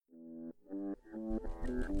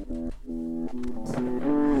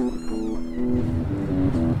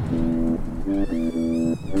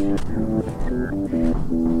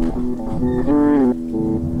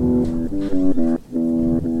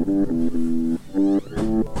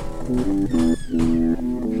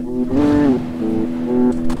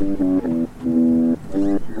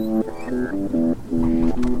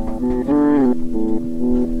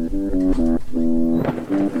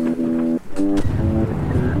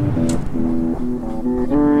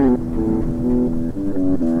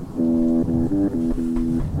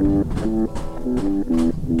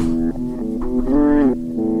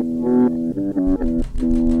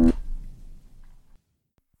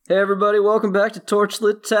Hey everybody, welcome back to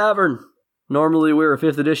Torchlit Tavern. Normally we're a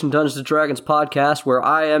 5th edition Dungeons & Dragons podcast where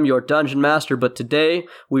I am your dungeon master, but today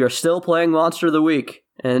we are still playing Monster of the Week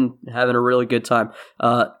and having a really good time.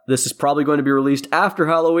 This is probably going to be released after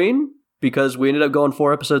Halloween because we ended up going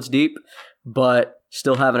 4 episodes deep, but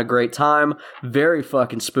still having a great time, very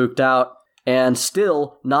fucking spooked out, and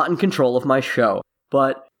still not in control of my show.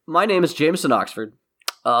 But my name is Jameson Oxford,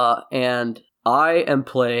 and I am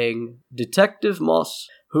playing Detective Moss,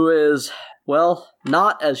 who is, well,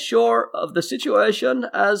 not as sure of the situation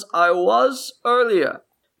as I was earlier.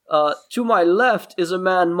 To my left is a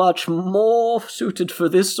man much more suited for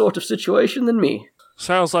this sort of situation than me.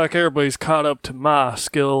 Sounds like everybody's caught up to my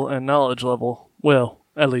skill and knowledge level. Well,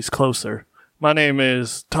 at least closer. My name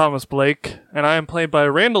is Thomas Blake, and I am played by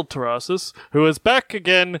Randall Terrasis, who is back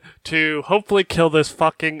again to hopefully kill this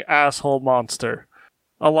fucking asshole monster.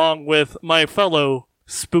 Along with my fellow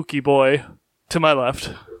spooky boy to my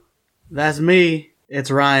left. That's me. It's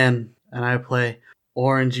Ryan, and I play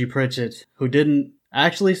Orangey Pritchett, who didn't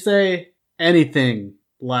actually say anything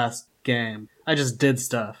last game. I just did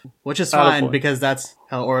stuff, which is fine because that's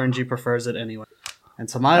how Orangey prefers it anyway. And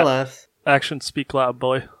to my left... Actions speak loud,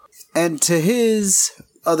 boy. And to his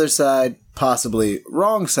other side, possibly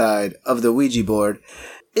wrong side of the Ouija board,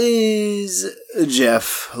 is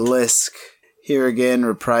Jeff Lisk. Here again,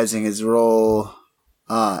 reprising his role,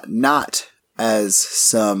 not as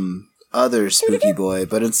some other spooky boy,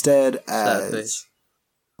 but instead as...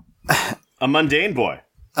 a mundane boy.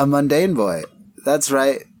 A mundane boy. That's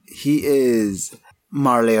right. He is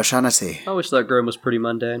Marley O'Shaughnessy. I wish that groom was pretty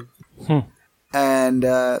mundane. And,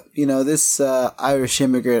 this Irish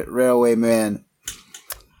immigrant railway man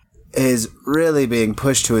is really being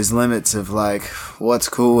pushed to his limits of, what's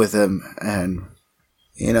cool with him. And,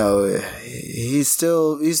 he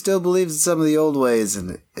still believes in some of the old ways,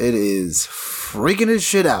 and it is freaking his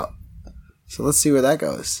shit out. So let's see where that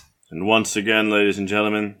goes. And once again, ladies and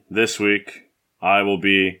gentlemen, this week, I will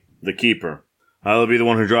be the keeper. I will be the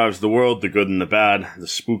one who drives the world, the good and the bad, the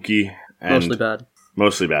spooky, and... Mostly bad.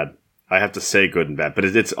 Mostly bad. I have to say good and bad, but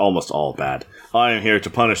it's almost all bad. I am here to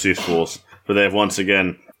punish these fools, for they have once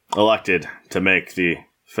again elected to make the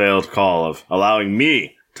failed call of allowing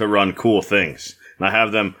me to run cool things. And I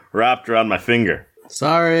have them wrapped around my finger.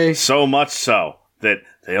 Sorry. So much so that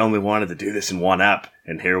they only wanted to do this in one app,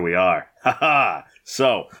 and here we are. Haha!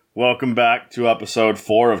 So, welcome back to episode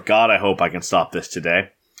 4 of God, I Hope I Can Stop This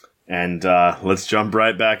Today. And let's jump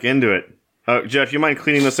right back into it. Jeff, you mind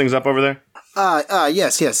cleaning those things up over there?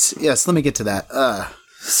 Yes. Let me get to that.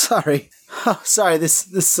 Sorry. Oh, sorry, this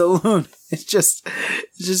saloon, it just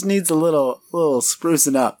needs a little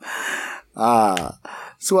sprucing up.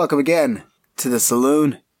 So welcome again to the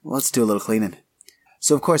saloon. Let's do a little cleaning.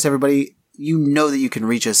 So, of course, everybody, you know that you can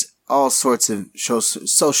reach us all sorts of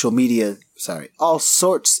social media. All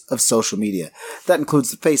sorts of social media. That includes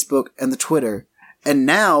the Facebook and the Twitter. And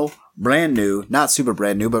now, brand new, not super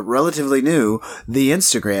brand new, but relatively new, the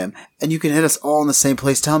Instagram. And you can hit us all in the same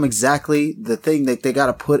place. Tell them exactly the thing that they got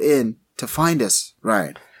to put in to find us,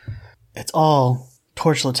 Ryan. It's all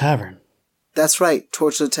Torchlit Tavern. That's right,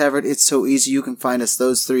 Torchlit Tavern. It's so easy. You can find us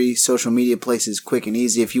those 3 social media places quick and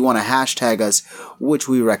easy. If you want to hashtag us, which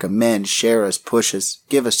we recommend, share us, push us,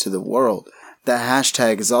 give us to the world. That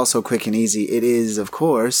hashtag is also quick and easy. It is, of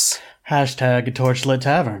course... Hashtag Torchlit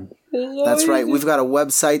Tavern. That's right. We've got a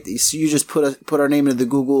website. So you just put our name into the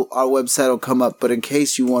Google. Our website will come up. But in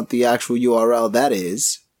case you want the actual URL, that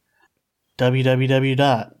is...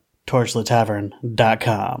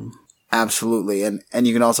 www.torchlittavern.com. Absolutely. And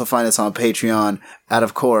you can also find us on Patreon at,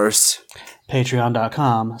 of course...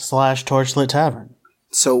 Patreon.com/TorchLitTavern.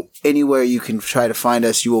 So anywhere you can try to find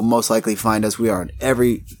us, you will most likely find us. We are on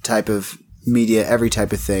every type of media, every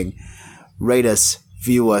type of thing. Rate us,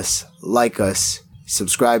 view us, like us,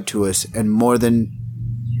 subscribe to us, and more than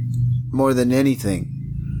anything,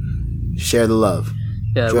 share the love.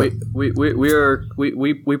 Yeah, we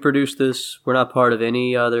produce this. We're not part of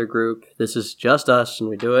any other group. This is just us, and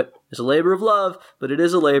we do it. It's a labor of love, but it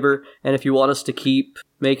is a labor. And if you want us to keep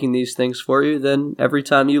making these things for you, then every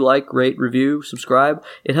time you like, rate, review, subscribe,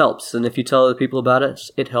 it helps. And if you tell other people about us,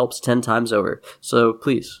 it helps 10 times over. So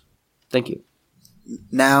please, thank you.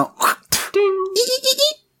 Now, ding.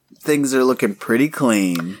 Things are looking pretty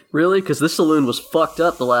clean. Really? Because this saloon was fucked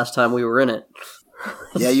up the last time we were in it.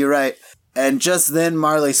 Yeah, you're right. And just then,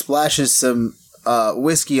 Marley splashes some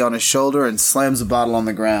whiskey on his shoulder and slams a bottle on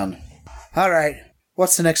the ground. All right.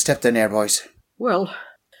 What's the next step then, boys? Well,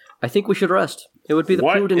 I think we should rest. It would be the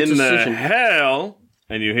prudent decision. What in the hell?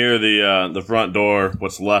 And you hear the front door,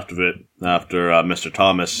 what's left of it, after Mr.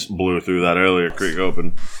 Thomas blew through that earlier creak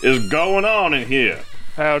open, is going on in here?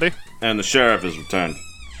 Howdy. And the sheriff has returned.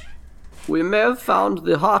 We may have found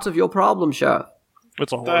the heart of your problem, Sheriff.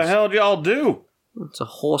 It's a What the horse. hell do y'all do? It's a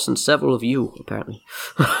horse and several of you, apparently.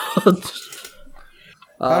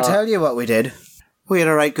 I'll tell you what we did. We had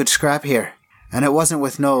a right good scrap here, and it wasn't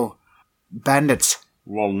with no bandits.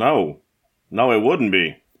 Well, no. No, it wouldn't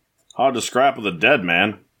be. Hard to scrap with a dead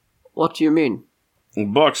man. What do you mean?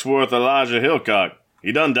 Bucksworth Elijah Hillcock.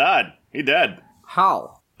 He done died. He dead.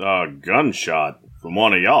 How? A gunshot from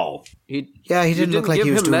one of y'all. Yeah, he didn't look like give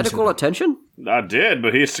he was him doing medical so. attention? I did,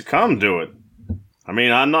 but he succumbed to it. I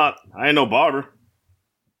mean, I ain't no barber.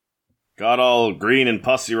 Got all green and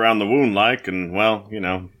pussy around the wound like, and, well, you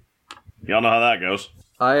know, y'all know how that goes.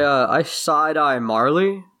 I side-eye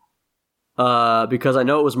Marley, because I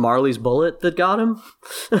know it was Marley's bullet that got him.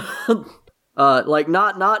 Like,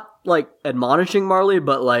 not like, admonishing Marley,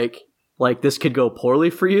 but, like, this could go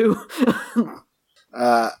poorly for you.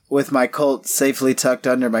 With my Colt safely tucked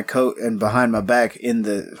under my coat and behind my back in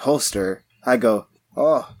the holster, I go,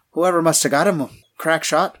 oh, whoever must have got him, crack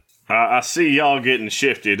shot. I see y'all getting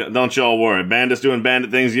shifty. Don't y'all worry. Bandits doing bandit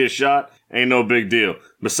things get shot. Ain't no big deal.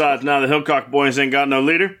 Besides, now the Hillcock boys ain't got no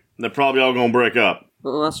leader. They're probably all gonna break up.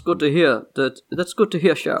 Well, that's good to hear. That's good to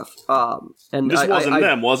hear, Sheriff. And This wasn't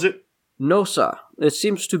them, was it? No, sir. It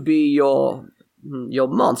seems to be your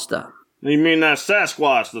monster. You mean that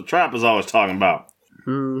Sasquatch the trapper's always talking about?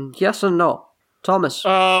 Yes and no. Thomas.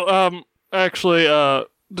 Actually,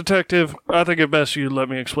 Detective, I think it best you let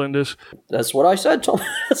me explain this. That's what I said, Thomas.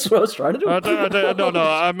 That's what I was trying to do. No,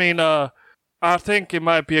 I mean, I think it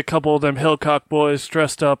might be a couple of them Hillcock boys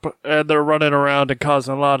dressed up, and they're running around and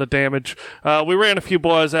causing a lot of damage. We ran a few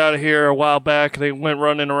boys out of here a while back. They went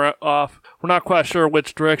running off. We're not quite sure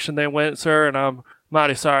which direction they went, sir, and I'm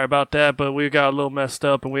mighty sorry about that, but we got a little messed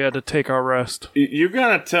up, and we had to take our rest. You're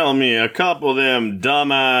gonna tell me a couple of them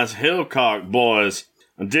dumbass Hillcock boys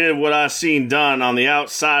did what I seen done on the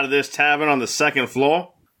outside of this tavern on the second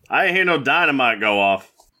floor? I ain't hear no dynamite go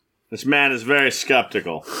off. This man is very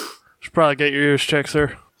skeptical. Should probably get your ears checked,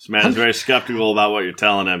 sir. This man is very skeptical about what you're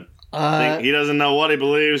telling him. I think he doesn't know what he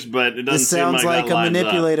believes, but it doesn't This seem sounds like like that a lines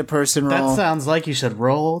manipulate up. a person That roll. sounds like you should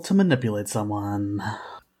roll to manipulate someone.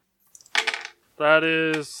 That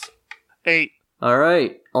is 8. All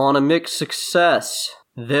right. On a mixed success,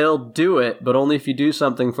 they'll do it, but only if you do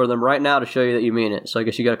something for them right now to show you that you mean it. So I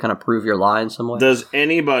guess you got to kind of prove your lie in some way. Does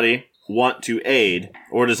anybody want to aid,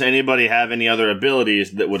 or does anybody have any other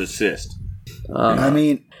abilities that would assist? I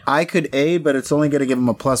mean, I could aid, but it's only going to give him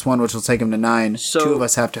a +1, which will take him to 9. So- 2 of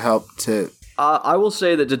us have to help to... I will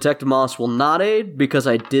say that Detective Moss will not aid, because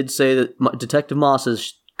I did say that Detective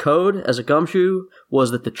Moss's code as a gumshoe was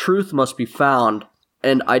that the truth must be found,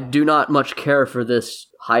 and I do not much care for this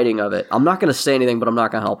hiding of it. I'm not going to say anything, but I'm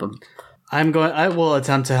not going to help him. I will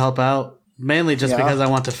attempt to help out, mainly just Yeah. because I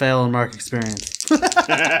want to fail and mark experience.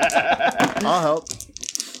 I'll help.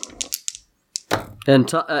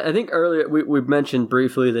 And I think earlier we mentioned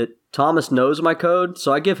briefly that Thomas knows my code,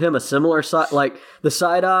 so I give him a similar side, like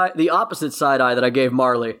the opposite side eye that I gave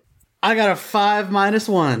Marley. I got a 5 -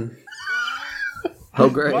 1. Oh,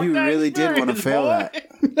 great. You really did want to fail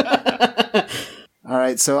that. All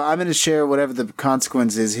right, so I'm going to share whatever the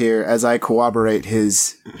consequence is here as I corroborate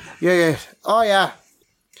his... Yeah. Oh, yeah.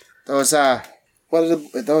 Those, those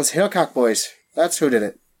Hillcock boys. That's who did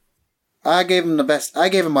it. I gave him the best. I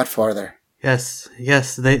gave him much farther. Yes,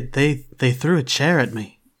 they threw a chair at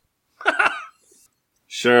me.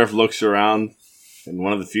 Sheriff looks around, and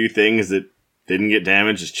one of the few things that didn't get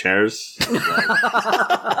damaged is chairs.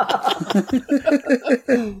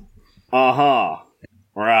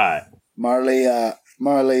 Right.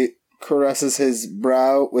 Marley caresses his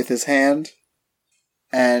brow with his hand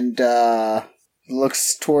and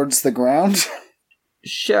looks towards the ground.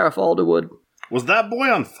 Sheriff Alderwood. Was that boy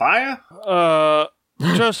on fire?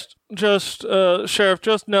 Sheriff,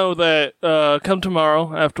 just know that, come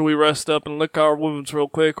tomorrow, after we rest up and lick our wounds real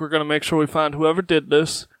quick, we're gonna make sure we find whoever did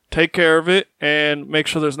this, take care of it, and make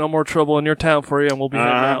sure there's no more trouble in your town for you, and we'll be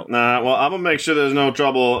heading out. Well, I'm gonna make sure there's no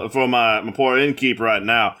trouble for my poor innkeep right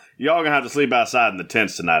now. Y'all gonna have to sleep outside in the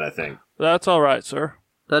tents tonight, I think. That's alright, sir.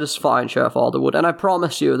 That is fine, Sheriff Alderwood, and I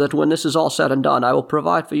promise you that when this is all said and done, I will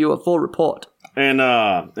provide for you a full report. And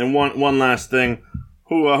one last thing.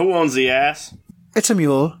 Who owns the ass? It's a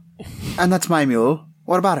mule, and that's my mule.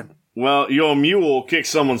 What about him? Well, your mule kicked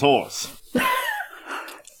someone's horse.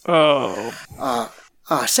 Oh.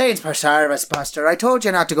 Saints Preservus, Buster. I told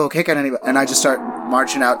you not to go kicking anybody. And I just start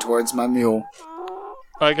marching out towards my mule.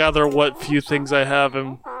 I gather what few things I have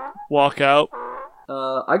and walk out.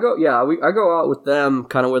 I go out with them,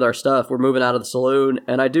 kind of with our stuff. We're moving out of the saloon,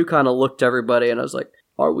 and I do kind of look to everybody, and I was like,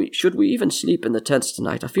 Should we even sleep in the tents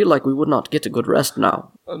tonight? I feel like we would not get a good rest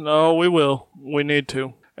now. No, we will. We need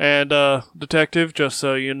to. And, Detective, just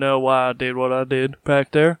so you know why I did what I did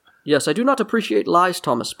back there. Yes, I do not appreciate lies,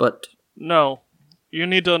 Thomas, but... No, you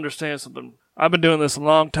need to understand something. I've been doing this a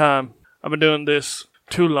long time. I've been doing this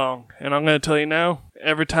too long. And I'm going to tell you now,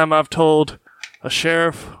 every time I've told a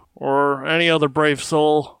sheriff or any other brave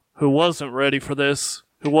soul who wasn't ready for this,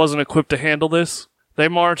 who wasn't equipped to handle this, they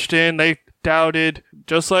marched in, they doubted,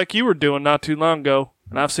 just like you were doing not too long ago.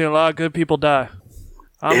 And I've seen a lot of good people die.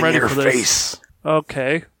 I'm ready for this. Face.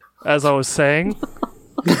 Okay, as I was saying.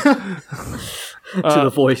 To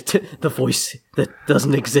the voice that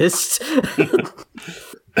doesn't exist.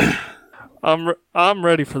 I'm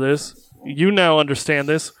ready for this. You now understand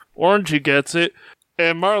this. Orangey gets it.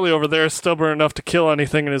 And Marley over there is stubborn enough to kill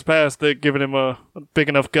anything in his past that giving him a big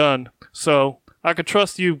enough gun. So, I could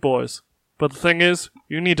trust you boys. But the thing is,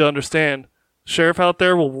 you need to understand, sheriff out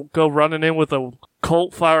there will go running in with a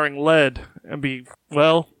Colt firing lead and be,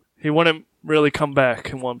 well, he wouldn't really come back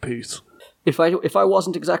in one piece. If I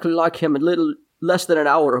wasn't exactly like him a little less than an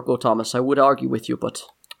hour ago, Thomas, I would argue with you, but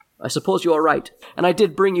I suppose you are right. And I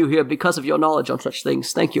did bring you here because of your knowledge on such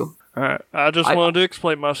things. Thank you. Alright, I just wanted to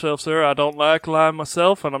explain myself, sir. I don't like lying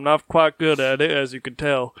myself, and I'm not quite good at it, as you can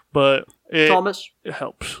tell. But Thomas? It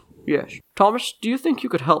helps. Yes. Thomas, do you think you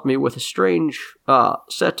could help me with a strange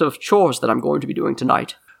set of chores that I'm going to be doing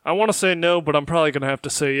tonight? I want to say no, but I'm probably going to have to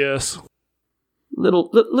say yes.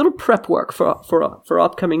 Little prep work for our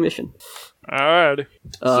upcoming mission. Alrighty.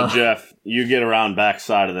 So, Jeff, you get around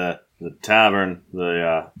backside of the tavern,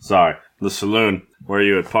 the saloon, where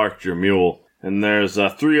you had parked your mule, and there's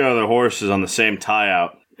 3 other horses on the same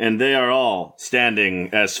tie-out, and they are all standing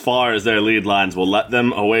as far as their lead lines will let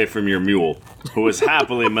them away from your mule, who is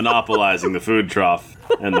happily monopolizing the food trough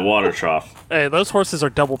and the water trough. Hey, those horses are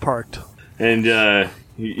double parked. And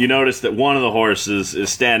you notice that one of the horses is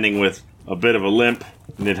standing with a bit of a limp,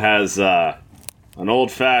 and it has an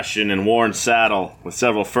old-fashioned and worn saddle with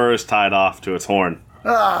several furs tied off to its horn.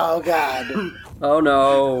 Oh, God. Oh,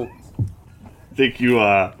 no. Think you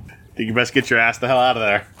best get your ass the hell out of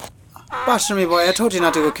there. Buster, me boy, I told you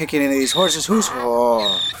not to go kick any of these horses' hooves.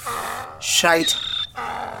 Oh, shite.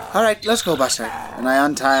 All right, let's go, Buster. And I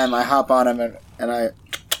untie him, I hop on him, and I...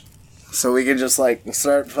 So we can just,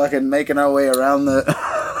 start fucking making our way around the...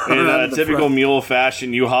 In typical mule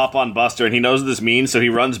fashion, you hop on Buster, and he knows what this means, so he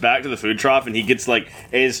runs back to the food trough, and he gets,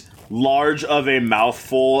 as large of a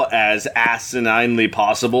mouthful as asininely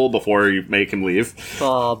possible before you make him leave.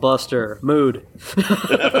 Aw, Buster. Mood.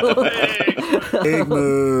 Big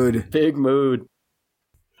mood. Big mood.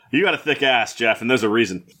 You got a thick ass, Jeff, and there's a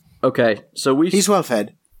reason. Okay, so He's well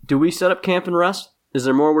fed. Do we set up camp and rest? Is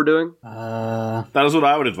there more we're doing? That is what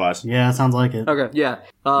I would advise. Yeah, sounds like it. Okay, yeah.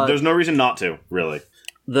 There's no reason not to, really.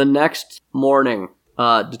 The next morning,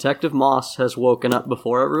 Detective Moss has woken up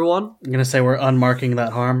before everyone. I'm gonna say we're unmarking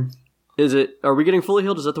that harm. Are we getting fully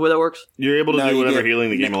healed? Is that the way that works? You're able to do whatever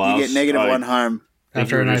healing the game allows. You get negative 1 harm.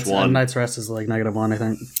 After a reduce night's rest is -1, I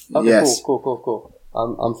think. Okay, Yes. cool.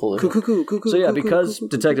 I'm fully Cool, healed. cool, cool, cool, So yeah, cool, because cool,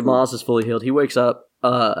 cool, Detective cool. Moss is fully healed, he wakes up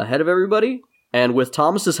ahead of everybody, and with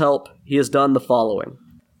Thomas's help, he has done the following.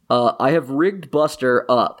 I have rigged Buster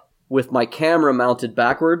up with my camera mounted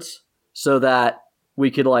backwards so that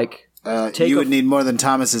we could, you would need more than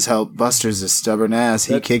Thomas's help. Buster's a stubborn ass.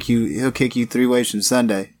 He'll kick you 3 ways from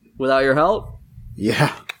Sunday. Without your help?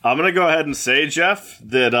 Yeah. I'm going to go ahead and say, Jeff,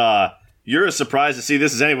 that you're as surprised to see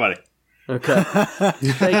this as anybody. Okay.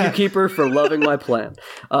 Thank you, Keeper, for loving my plan.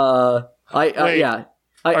 I've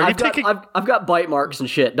got bite marks and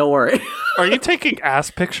shit. Don't worry. Are you taking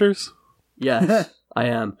ass pictures? Yes, I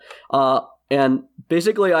am. And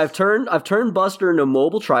basically, I've turned Buster into a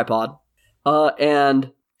mobile tripod,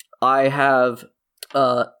 and I have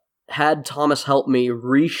had Thomas help me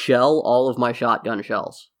reshell all of my shotgun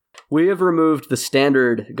shells. We have removed the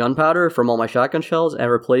standard gunpowder from all my shotgun shells and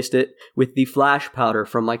replaced it with the flash powder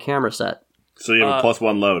from my camera set. So you have a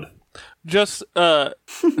 +1 load. Just to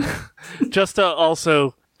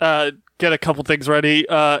also get a couple things ready.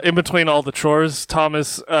 In between all the chores,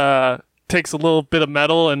 Thomas takes a little bit of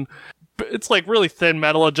metal, and it's really thin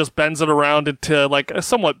metal, and just bends it around into a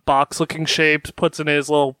somewhat box-looking shape, puts in his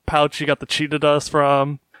little pouch he got the cheetah dust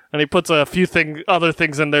from, and he puts a few other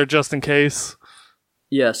things in there just in case.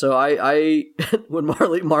 Yeah, so I when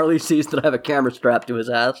Marley sees that I have a camera strapped to his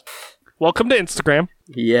ass. Welcome to Instagram.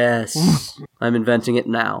 Yes, I'm inventing it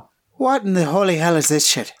now. What in the holy hell is this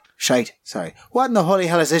shit? Shite. Sorry. What in the holy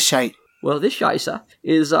hell is this shite? Well, this Scheisse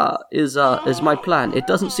is my plan. It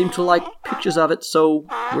doesn't seem to like pictures of it, so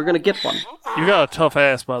we're gonna get one. You got a tough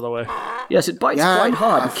ass, by the way. Yes, it bites quite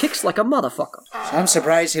hard and kicks like a motherfucker. I'm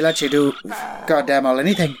surprised he let you do goddamn all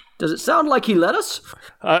anything. Does it sound like he let us?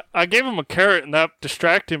 I gave him a carrot, and that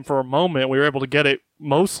distracted him for a moment. We were able to get it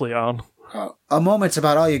mostly on. A moment's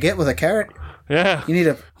about all you get with a carrot. Yeah. You need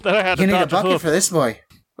a Then I had to you need a dodge bucket hoof. for this boy.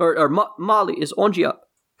 Or Molly, is Orangey up?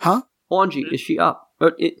 Huh? Orangey, is she up?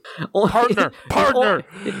 Partner!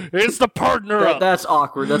 It's the partner up! That's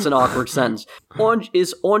awkward. That's an awkward sentence.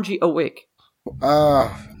 Is Orangey awake?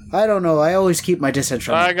 I don't know. I always keep my distance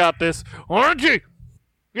from I him. got this. Orangey!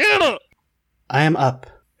 Get up! I am up.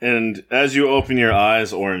 And as you open your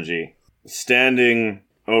eyes, Orangey, standing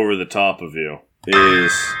over the top of you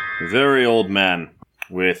is a very old man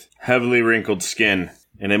with heavily wrinkled skin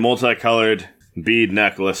and a multicolored bead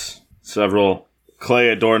necklace, several clay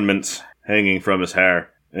adornments hanging from his hair.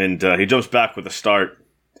 And he jumps back with a start,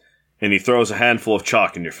 and he throws a handful of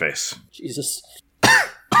chalk in your face. Jesus.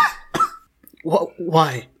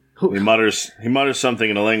 Why? He mutters something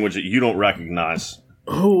in a language that you don't recognize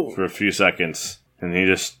Who? for a few seconds, and he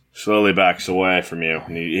just slowly backs away from you.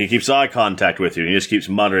 And he keeps eye contact with you, and he just keeps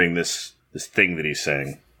muttering this thing that he's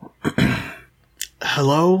saying.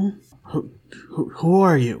 Hello? Who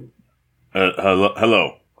are you?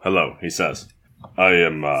 Hello, he says. I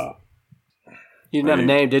am, You didn't have a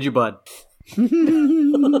name, did you, bud?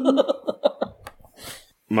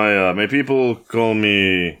 my people call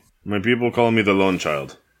me the lone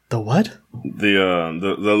child. The what?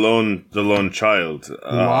 The lone child.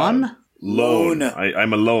 Lon? Lone.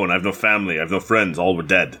 I'm alone. I have no family. I have no friends. All were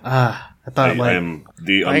dead. I thought I am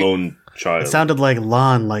the alone child. it sounded like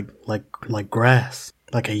lawn, like grass,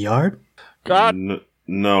 like a yard. God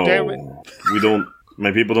No, damn it. we don't.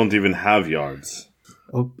 My people don't even have yards.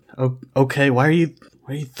 Okay. Why are you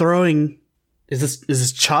throwing? Is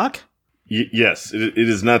this chalk? Yes, it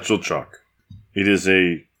is natural chalk. It is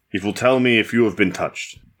a. It will tell me if you have been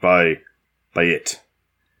touched by it.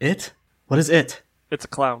 It? What is it? It's a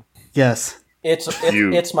clown. Yes.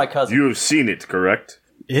 It's my cousin. You have seen it, correct?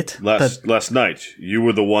 It? Last night, you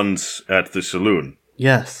were the ones at the saloon.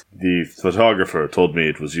 Yes. The photographer told me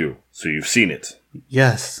it was you, so you've seen it.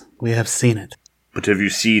 Yes, we have seen it. But have you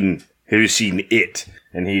seen it?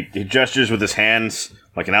 And he gestures with his hands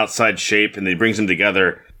like an outside shape, and he brings them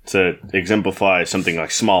together to exemplify something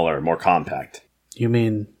like smaller, more compact. You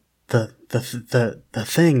mean the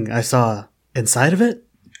thing I saw inside of it?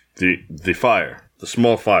 The fire, the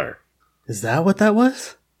small fire. Is that what that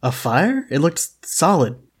was? A fire? It looked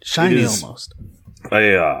solid, shiny It is. almost.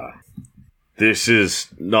 This is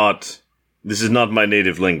not my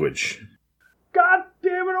native language. God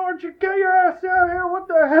damn it, Orangey, get your ass out here, what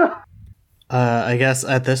the hell? I guess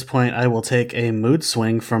at this point I will take a mood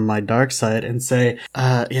swing from my dark side and say,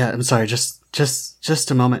 yeah, I'm sorry,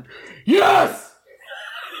 just a moment. Yes!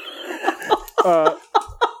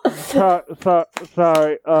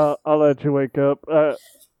 Sorry, I'll let you wake up.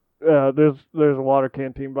 There's a water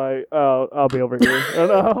canteen by. I'll be over here.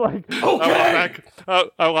 And I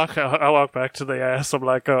walk back to the ass. I'm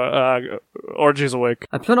like, Orangey's awake.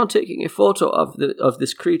 I plan on taking a photo of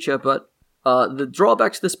this creature, but the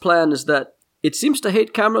drawback to this plan is that it seems to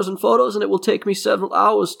hate cameras and photos, and it will take me several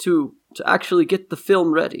hours to actually get the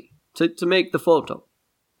film ready to make the photo.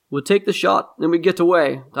 We'll take the shot, and we get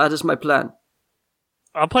away. That is my plan.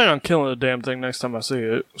 I plan on killing the damn thing next time I see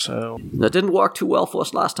it. So That didn't work too well for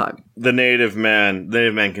us last time. The native man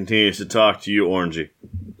continues to talk to you, Orangey.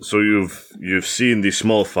 So you've seen the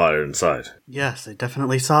small fire inside. Yes, I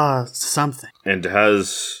definitely saw something. And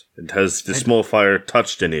has the small fire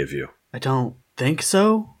touched any of you? I don't think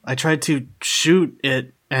so. I tried to shoot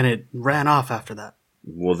it, and it ran off after that.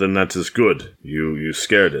 Well, then that is good. You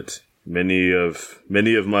scared it. Many of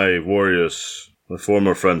my warriors, my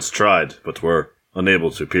former friends, tried, but were unable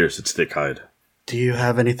to pierce its thick hide. Do you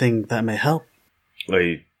have anything that may help?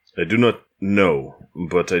 I do not know,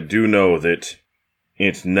 but I do know that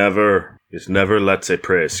it never lets a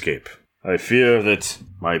prey escape. I fear that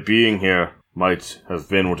my being here might have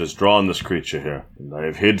been what has drawn this creature here, and I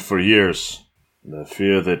have hid for years, and I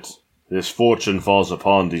fear that this fortune falls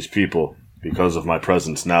upon these people because of my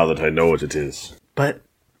presence now that I know what it is. But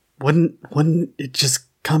wouldn't it just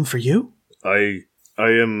come for you? I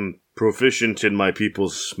am proficient in my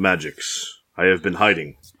people's magics. I have been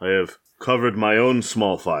hiding. I have covered my own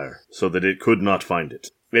small fire so that it could not find it.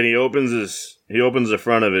 Then he opens the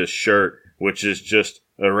front of his shirt, which is just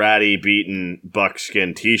a ratty, beaten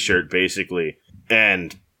buckskin t-shirt, basically,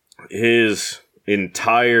 and his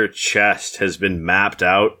entire chest has been mapped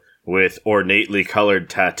out with ornately colored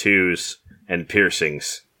tattoos and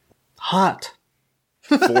piercings. Hot.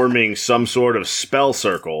 forming some sort of spell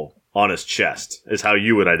circle on his chest, is how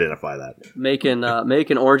you would identify that. Making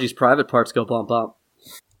Orangey's private parts go bump bump.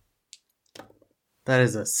 That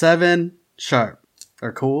is a 7 sharp.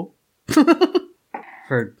 Or cool?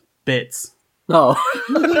 For bits. No.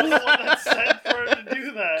 That's set for her to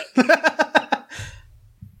do that.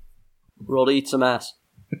 Roll to eat some ass.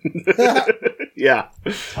 Yeah.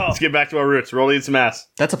 Let's get back to our roots. Roll to eat some ass.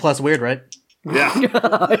 That's a plus weird, right? Yeah.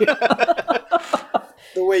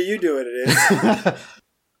 The way you do it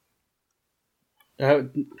is.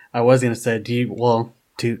 I was gonna say, do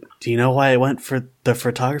you know why I went for the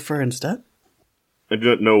photographer instead? I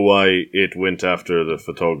don't know why it went after the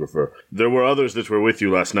photographer. There were others that were with you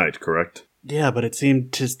last night, correct? Yeah, but it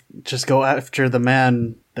seemed to just go after the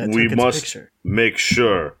man that We took its must picture. make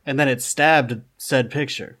sure. And then it stabbed said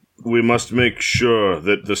picture. We must make sure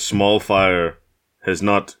that the small fire has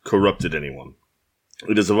not corrupted anyone.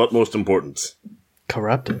 It is of utmost importance.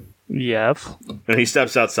 Corrupted. Yep. And he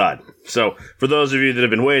steps outside. So, for those of you that have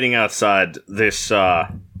been waiting outside, this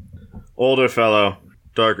older fellow,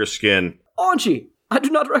 darker skin. Orangey, I do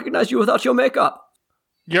not recognize you without your makeup.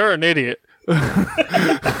 You're an idiot.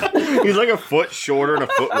 He's like a foot shorter and a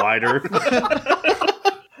foot wider.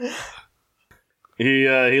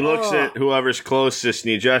 He looks at whoever's closest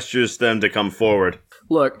and he gestures them to come forward.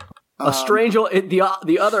 Look, a strange old...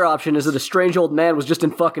 The other option is that a strange old man was just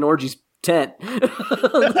in fucking Orangey's tent.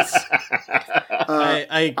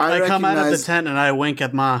 I come out of the tent and I wink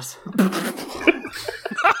at Moss.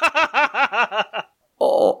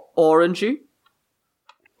 Orangey?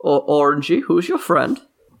 Orangey, who's your friend?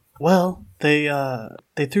 Well, they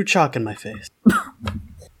threw chalk in my face.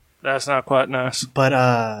 That's not quite nice.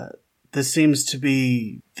 But this seems to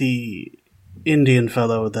be the Indian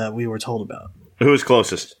fellow that we were told about. Who's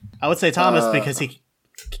closest? I would say Thomas because he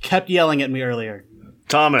kept yelling at me earlier.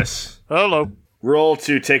 Thomas. Hello. Roll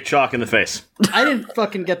to take chalk in the face. I didn't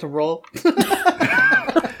fucking get to roll.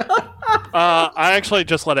 I actually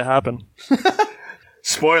just let it happen.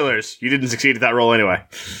 Spoilers, you didn't succeed at that roll anyway.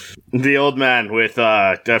 The old man, with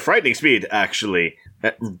frightening speed, actually,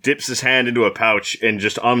 dips his hand into a pouch and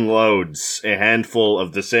just unloads a handful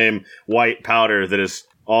of the same white powder that is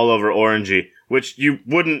all over Orangey, which you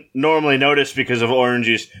wouldn't normally notice because of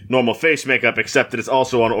Orangey's normal face makeup, except that it's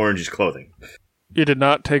also on Orangey's clothing. You did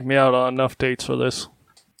not take me out on enough dates for this.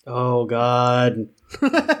 Oh, God.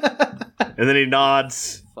 And then he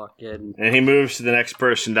nods, Fucking... and he moves to the next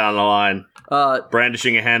person down the line,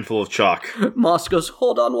 brandishing a handful of chalk. Moss goes,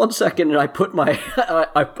 hold on 1 second, and I put my...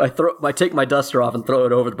 I take my duster off and throw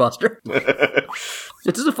it over the Buster.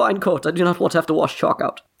 It is a fine coat. I do not want to have to wash chalk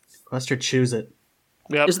out. Buster chews it.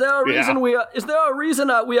 Yep. Is there a reason we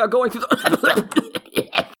are going through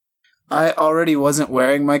the... I already wasn't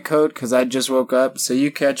wearing my coat because I just woke up, so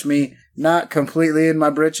you catch me not completely in my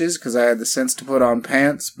britches because I had the sense to put on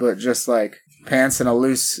pants, but just like pants and a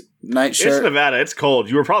loose nightshirt. It's Nevada, it's cold.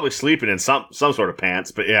 You were probably sleeping in some sort of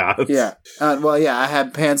pants, but yeah. Yeah. I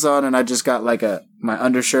had pants on and I just got like my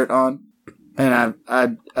undershirt on. And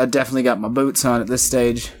I definitely got my boots on at this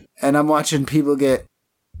stage. And I'm watching people get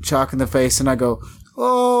chalk in the face and I go,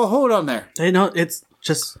 oh, hold on there. Hey, no, it's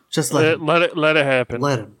just let him. Let it happen.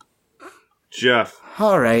 Let him. Jeff,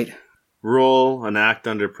 All right. roll an act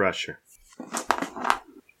under pressure.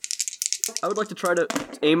 I would like to try to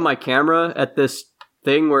aim my camera at this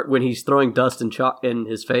thing when he's throwing dust and chalk in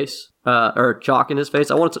his face, or chalk in his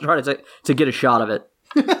face. I want to try to get a shot of it.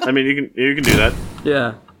 I mean, you can do that.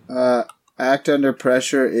 Yeah. Act under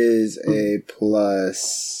pressure is a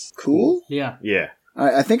plus. Cool? Yeah, Yeah.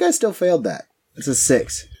 I think I still failed that. It's a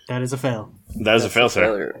 6. that is a fail. That is a fail,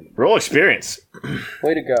 sir. Roll experience.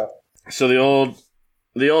 Way to go. So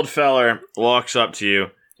the old feller walks up to you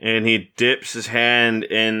and he dips his hand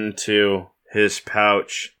into his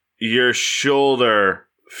pouch. Your shoulder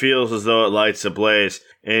feels as though it lights ablaze,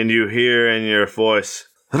 and you hear in your voice,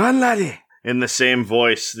 "Run, laddie!" in the same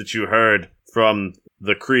voice that you heard from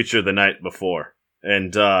the creature the night before.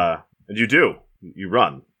 And you do. You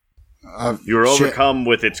run. You are overcome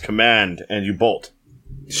with its command, and you bolt.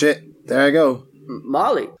 Shit. There I go.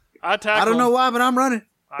 Molly. I tackle. I don't know why, but I'm running.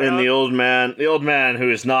 And the old man who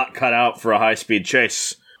is not cut out for a high-speed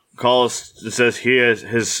chase, calls and says,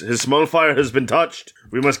 his small fire has been touched.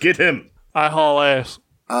 We must get him. I haul ass.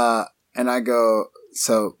 And I go,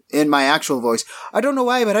 so in my actual voice, I don't know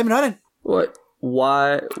why, but I'm running. What?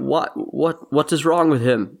 Why? What is wrong with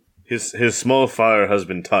him? His small fire has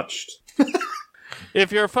been touched.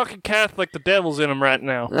 If you're a fucking Catholic, the devil's in him right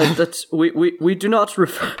now. That's we do not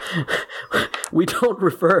refer. We don't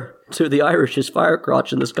refer to the Irish as fire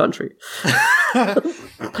crotch in this country.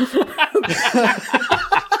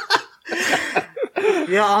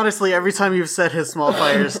 Yeah, honestly, every time you've said his small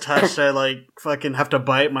fire is touched, I fucking have to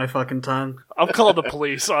bite my fucking tongue. I'm calling the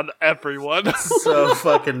police on everyone. So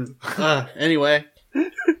fucking. Anyway.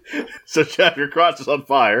 So, Jeff, your crotch is on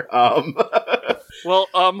fire. Well,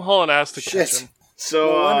 I'm hauling ass to catch Shit. him. So,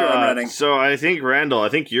 No wonder I'm running. so I think, Randall, I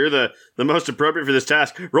think you're the most appropriate for this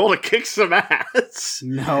task. Roll to kick some ass.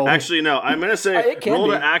 No. Actually, no. I'm going to say It can roll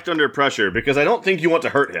be. to act under pressure because I don't think you want to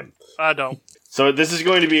hurt him. I don't. So this is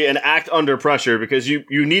going to be an act under pressure because you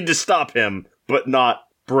need to stop him, but not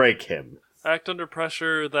break him. Act under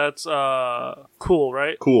pressure, that's, cool,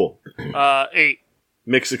 right? Cool. 8.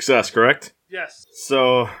 Mixed success, correct? Yes.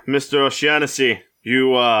 So, Mr. Oceanacy,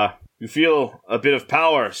 you feel a bit of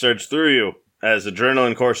power surge through you as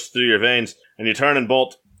adrenaline courses through your veins, and you turn and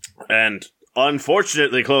bolt, and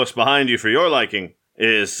unfortunately close behind you for your liking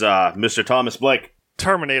is Mr. Thomas Blake,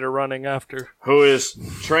 Terminator running after. who is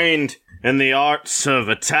trained in the arts of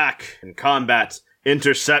attack and combat,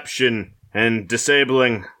 interception, and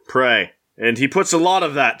disabling prey. And he puts a lot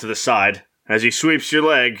of that to the side as he sweeps your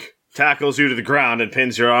leg, tackles you to the ground, and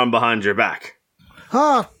pins your arm behind your back.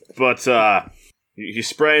 Ah, But he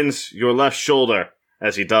sprains your left shoulder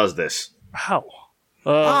as he does this. How?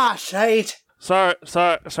 shite. Sorry.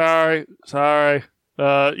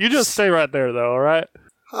 You just stay right there, though, alright?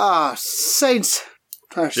 Saints.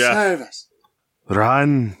 Our Yeah. service.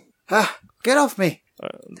 Run. Get off me.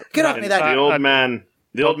 Get off me, that.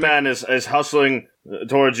 The old man is hustling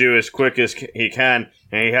towards you as quick as he can,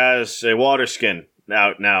 and he has a water skin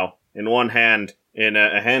out now in one hand, and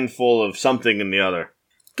a handful of something in the other.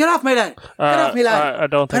 Get off me, lad. Get off me, lad. I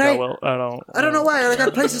don't think I Alright? will. I don't know why. I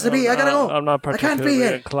got places to be. I gotta go. I'm not I can't be particularly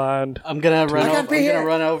here. inclined. I'm gonna run. can't be here.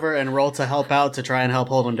 run over and roll to help out to try and help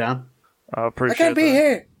hold him down. I I appreciate can't be that.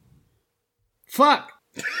 here. Fuck.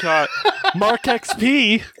 God. Mark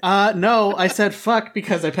XP. No, I said fuck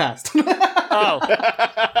because I passed. Oh,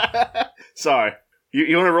 Sorry.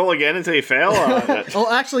 You want to roll again until you fail? Oh,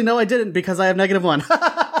 actually, no, I didn't because I have -1.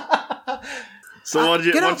 So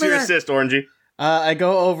get off what's me your then. assist, Orangey? I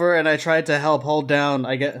go over and I tried to help hold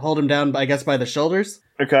him down, I guess, by the shoulders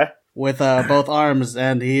Okay. with both arms,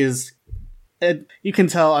 and you can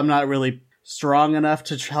tell I'm not really strong enough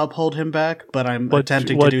to help hold him back, but I'm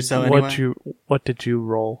attempting to do so anyway. What did you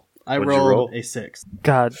roll? I What'd you rolled roll? a 6.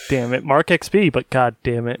 God damn it. Mark XP, but god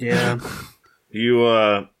damn it. Yeah.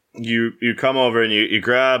 You come over and you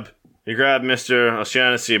grab Mr.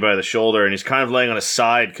 Oceanacy by the shoulder, and he's kind of laying on his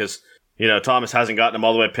side because Thomas hasn't gotten him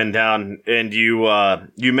all the way pinned down, and you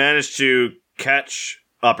manage to catch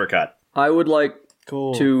uppercut. I would like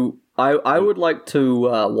Cool. to. I would like to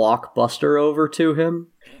walk Buster over to him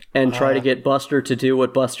and try to get Buster to do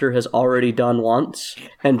what Buster has already done once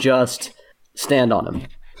and just stand on him.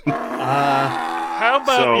 How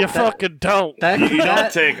about So- you fucking don't?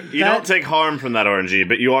 You don't take harm from that, Orangey,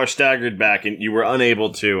 but you are staggered back, and you were unable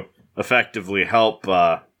to effectively help.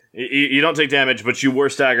 You don't take damage, but you were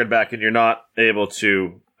staggered back, and you're not able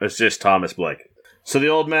to assist Thomas Blake. So the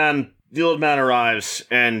old man arrives,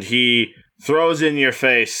 and he throws in your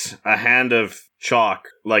face a hand of chalk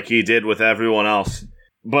like he did with everyone else.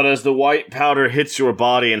 But as the white powder hits your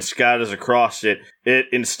body and scatters across it, it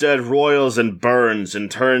instead roils and burns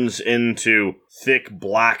and turns into thick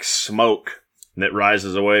black smoke that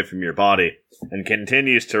rises away from your body and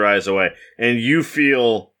continues to rise away. And you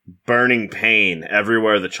feel burning pain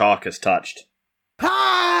everywhere the chalk has touched.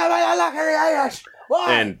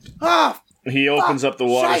 And he opens up the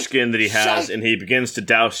water skin that he has and he begins to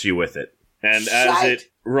douse you with it. And as it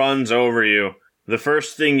runs over you, the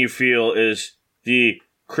first thing you feel is the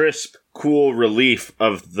crisp, cool relief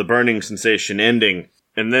of the burning sensation ending.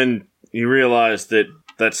 And then you realize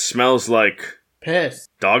that smells like Piss.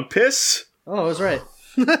 dog piss? Oh, I was right.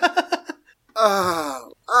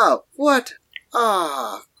 What?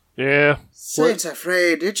 Yeah. Saints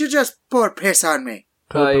afraid. Did you just pour piss on me?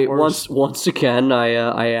 I once again I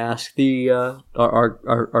asked the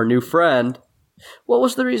our new friend, what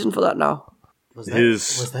was the reason for that now? Was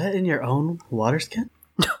that in your own water skin?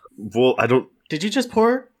 Well, I don't... Did you just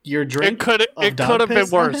pour your drink? It could have been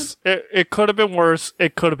worse. It could have been worse.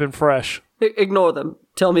 It could have been fresh. Ignore them.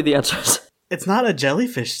 Tell me the answers. It's not a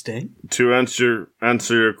jellyfish sting. To answer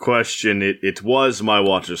your question, it was my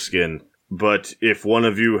water skin. But if one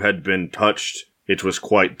of you had been touched, it was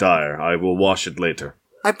quite dire. I will wash it later.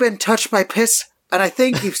 I've been touched by piss, and I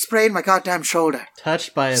think you've sprained my goddamn shoulder.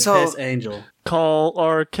 Touched by a So- piss angel. Call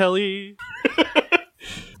R. Kelly.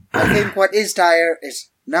 I think what is dire is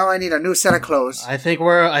now I need a new set of clothes. I think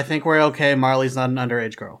we're okay. Marley's not an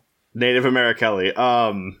underage girl. Native American.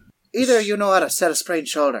 Either you know how to set a sprained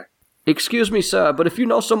shoulder. Excuse me, sir, but if you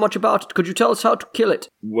know so much about it, could you tell us how to kill it?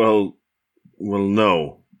 Well, Well,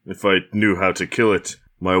 no. If I knew how to kill it,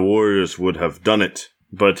 my warriors would have done it.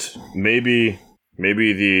 But maybe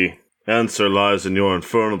the answer lies in your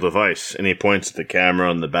infernal device. And he points at the camera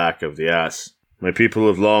on the back of the ass. My people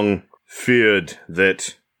have long feared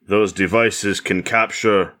that those devices can trap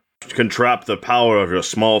the power of your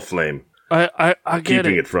small flame. I get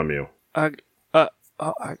keeping it. it from you. I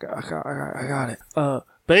got it.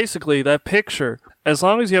 Basically, that picture, as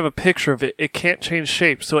long as you have a picture of it, it can't change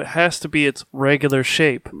shape, so it has to be its regular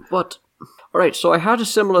shape. But, alright, so I had a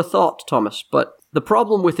similar thought, Thomas, but the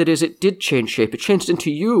problem with it is it did change shape. It changed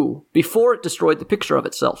into you before it destroyed the picture of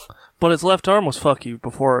itself. But its left arm was fuck you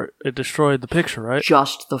before it destroyed the picture, right?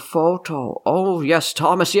 Just the photo. Oh, yes,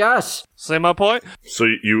 Thomas, yes! See my point? So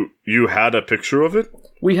you had a picture of it?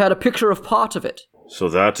 We had a picture of part of it. So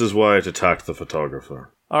that is why it attacked the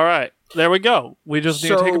photographer. All right, there we go. We just need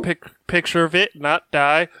to take a So- picture of it, not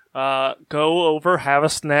die. Go over, have a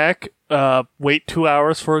snack. Wait 2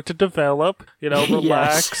 hours for it to develop.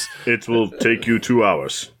 Relax. It will take you 2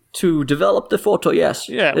 hours. To develop the photo, yes.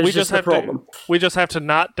 Yeah, There's we just the have problem. we just have to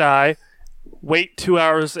not die. Wait 2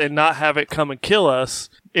 hours and not have it come and kill us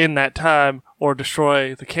in that time, or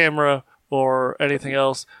destroy the camera or anything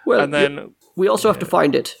else. Well, and then we also have to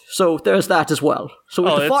find it. So there's that as well. So we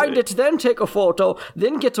have to find it, then take a photo,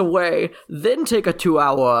 then get away, then take a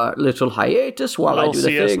 2-hour little hiatus while I Little do the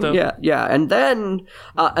siesta. thing. Yeah, and then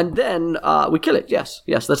we kill it. Yes,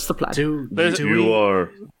 that's the plan.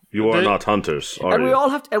 You are not hunters, are And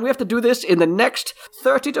you? we have to do this in the next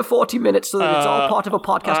 30 to 40 minutes so that it's all part of a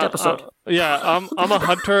podcast episode. I'm a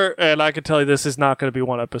hunter, and I can tell you this is not going to be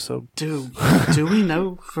one episode. Do we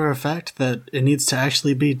know for a fact that it needs to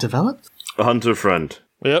actually be developed? A hunter friend,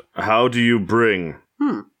 Yep. how do you bring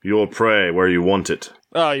your prey where you want it?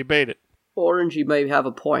 Oh, you bait it. Orangey may have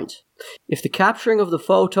a point. If the capturing of the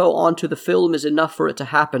photo onto the film is enough for it to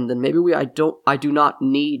happen, then maybe I do not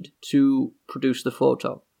need to produce the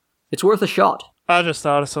photo. It's worth a shot. I just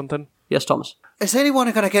thought of something. Yes, Thomas. Is anyone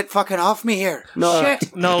gonna get fucking off me here? No.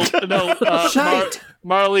 Shit. No. Shite.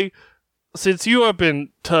 Marley, since you have been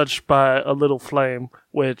touched by a little flame,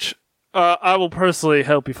 which I will personally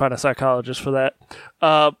help you find a psychologist for that,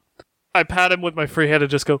 I pat him with my free hand and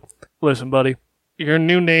just go, listen, buddy, your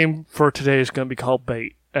new name for today is going to be called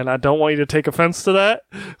Bait, and I don't want you to take offense to that,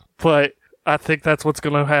 but I think that's what's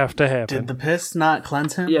going to have to happen. Did the piss not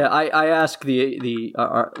cleanse him? Yeah, I asked the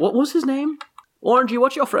what was his name? Orangey,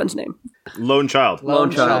 what's your friend's name? Lone child. Lone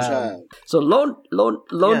Child. So Lone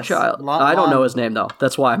Yes, Child. Lon- I don't know Lon- his name though.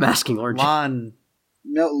 That's why I'm asking Orangey. Lon.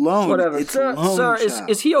 No, lone. Whatever. It's Sir, lone is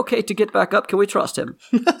child. he okay to get back up? Can we trust him?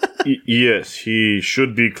 Yes, he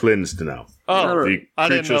should be cleansed now. Oh, The I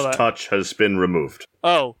didn't know creature's that. touch has been removed.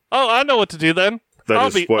 Oh, I know what to do then. That I'll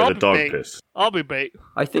is be- why I'll the be dog Bait. piss. I'll be Bait.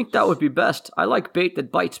 I think that would be best. I like bait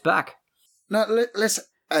that bites back. No, listen.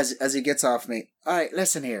 As he gets off me. All right,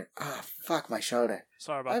 listen here. Ah, fuck my shoulder.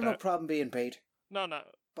 Sorry I about have no that. problem being bait, No.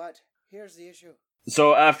 but here's the issue.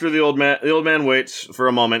 So after the old man waits for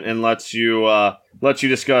a moment and lets you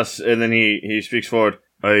discuss, and then he speaks forward.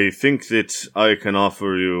 I think that I can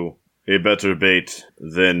offer you a better bait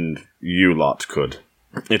than you lot could.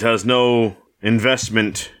 It has no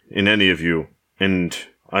investment in any of you, and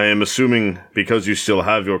I am assuming because you still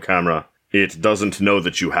have your camera, it doesn't know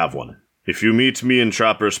that you have one. If you meet me in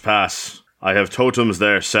Trapper's Pass, I have totems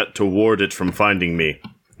there set to ward it from finding me.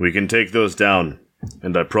 We can take those down,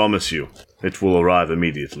 and I promise you, it will arrive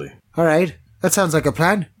immediately. All right, that sounds like a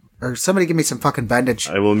plan. Or somebody give me some fucking bandage.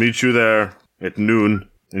 I will meet you there at noon.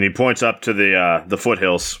 And he points up to the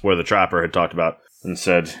foothills where the trapper had talked about and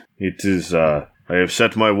said, "It is, I have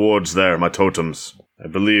set my wards there, my totems. I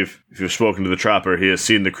believe if you've spoken to the trapper, he has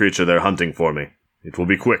seen the creature there hunting for me. It will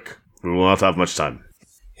be quick. We will not have much time."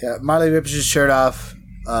 Yeah, Marley rips his shirt off.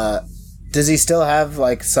 Does he still have,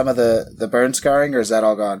 like, some of the burn scarring, or is that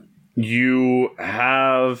all gone? You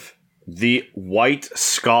have the white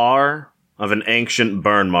scar of an ancient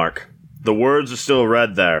burn mark. The words are still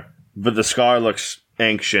red there, but the scar looks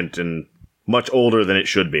ancient and much older than it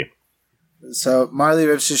should be. So Marley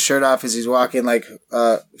rips his shirt off as he's walking, like,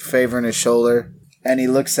 favoring his shoulder, and he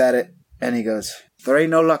looks at it, and he goes, "There ain't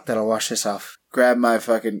no luck that'll wash this off." Go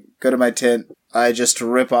to my tent. I just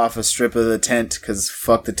rip off a strip of the tent, because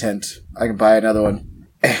fuck the tent. I can buy another one.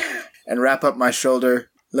 And wrap up my shoulder,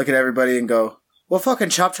 look at everybody and go, "Well, fucking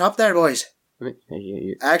chop there, boys."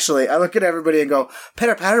 Actually, I look at everybody and go,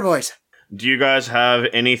 "Pitter patter, boys." Do you guys have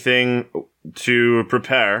anything to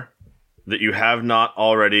prepare that you have not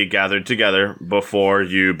already gathered together before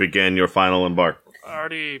you begin your final embark? I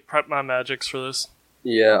already prepped my magics for this.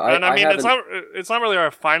 Yeah, And I mean, haven't- it's not really our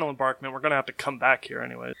final embarkment. We're gonna have to come back here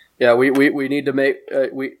anyway. Yeah, we need to make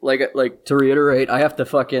we like to reiterate. I have to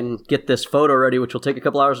fucking get this photo ready, which will take a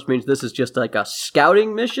couple hours, which means this is just like a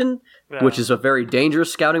scouting mission, Yeah. which is a very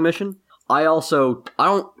dangerous scouting mission. I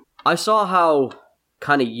saw how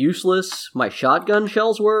kind of useless my shotgun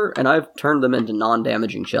shells were, and I've turned them into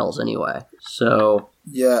non-damaging shells anyway. So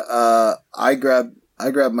Yeah, I grabbed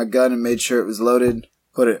my gun and made sure it was loaded,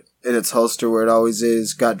 put it in its holster where it always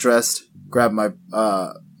is, got dressed, grabbed my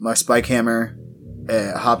my spike hammer,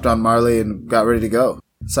 hopped on Marley, and got ready to go.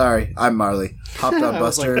 Sorry, I'm Marley. Hopped on I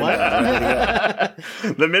was Buster. like, what? and ready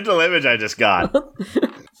to The mental image I just got.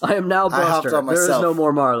 I am now I hopped Buster. on There is myself. no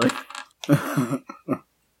more Marley. go.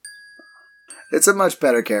 It's a much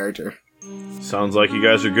better character. Sounds like you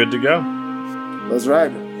guys are good to go. Let's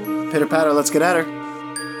ride. Pitter patter, let's get at her.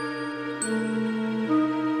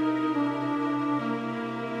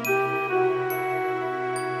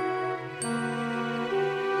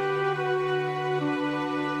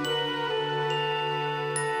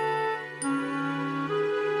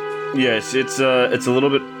 Yes, it's a little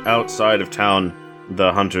bit outside of town,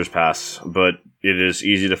 the Hunter's Pass, but it is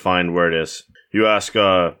easy to find where it is. You ask,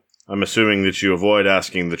 I'm assuming that you avoid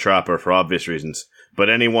asking the trapper for obvious reasons, but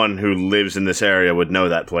anyone who lives in this area would know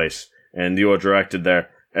that place, and you are directed there.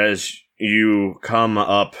 As you come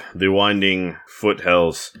up the winding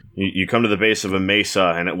foothills, you come to the base of a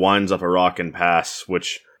mesa, and it winds up a rock and pass,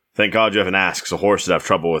 which, thank God you have an axe, so horses have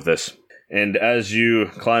trouble with this. And as you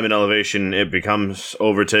climb in elevation, it becomes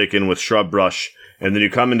overtaken with shrub brush, and then you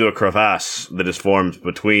come into a crevasse that is formed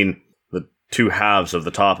between the two halves of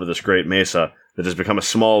the top of this great mesa that has become a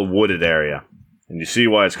small wooded area. And you see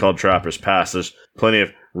why it's called Trapper's Pass. There's plenty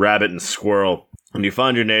of rabbit and squirrel, and you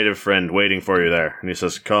find your native friend waiting for you there, and he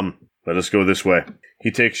says, "Come, let us go this way." He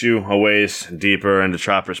takes you a ways deeper into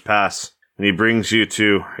Trapper's Pass, and he brings you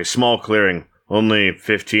to a small clearing, only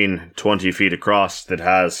 15-20 feet across, that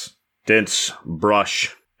has dense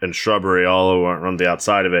brush and shrubbery all around the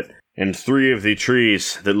outside of it, and 3 of the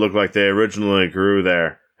trees that look like they originally grew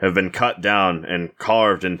there have been cut down and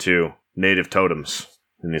carved into native totems.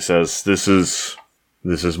 And he says, This is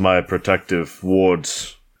my protective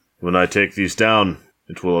wards. When I take these down,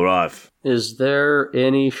 it will arrive." Is there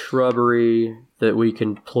any shrubbery that we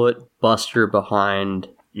can put Buster behind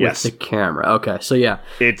Yes. with the camera? Okay, so yeah.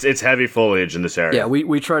 It's heavy foliage in this area. Yeah,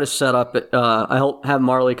 we try to set up, I have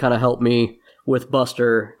Marley kind of help me with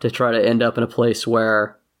Buster to try to end up in a place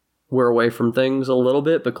where we're away from things a little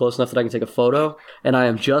bit, but close enough that I can take a photo. And I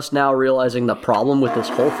am just now realizing the problem with this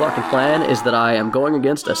whole fucking plan is that I am going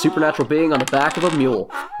against a supernatural being on the back of a mule.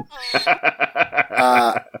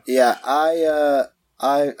 Yeah,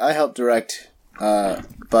 I help direct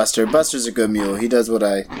Buster. Buster's a good mule. He does what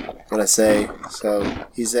I say. So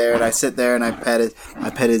he's there, and I sit there and I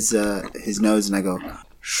pet his nose, and I go,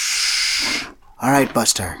 "Shh. All right,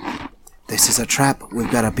 Buster. This is a trap. We've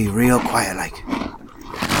got to be real quiet, like."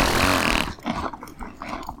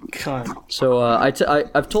 God. So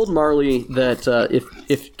I've told Marley that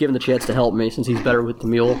if given the chance to help me, since he's better with the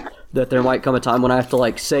mule, that there might come a time when I have to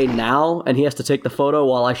like say now, and he has to take the photo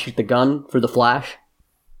while I shoot the gun for the flash.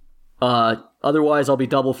 Otherwise, I'll be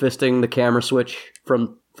double fisting the camera switch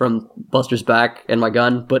from Buster's back and my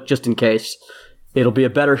gun. But just in case, it'll be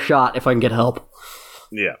a better shot if I can get help.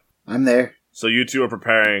 Yeah. I'm there. So you two are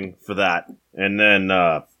preparing for that. And then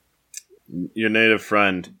your native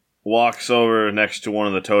friend walks over next to one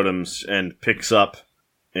of the totems and picks up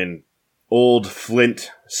an old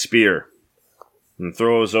flint spear and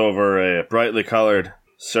throws over a brightly colored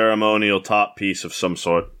ceremonial top piece of some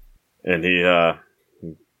sort. And he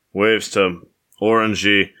waves to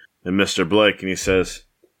Orangey and Mr. Blake, and he says,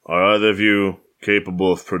 "Are either of you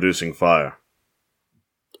capable of producing fire?"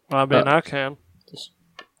 I mean, I can.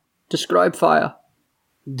 Describe fire.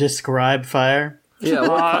 Describe fire. Yeah,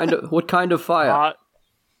 what kind of fire? Hot.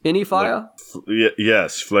 Any fire?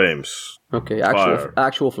 Yes, flames. Okay, Fire.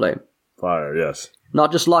 actual flame, Fire, yes.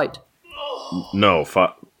 not just light. No,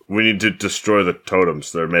 we need to destroy the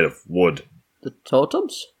totems. They're made of wood. The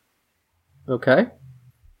totems. Okay.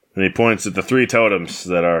 And he points at the 3 totems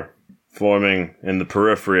that are forming in the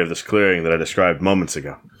periphery of this clearing that I described moments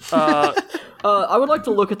ago. I would like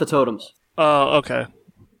to look at the totems. Okay.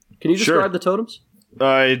 Can you Sure. describe the totems?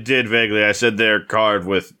 I did vaguely. I said they're carved,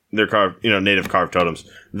 native carved totems.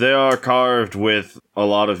 They are carved with a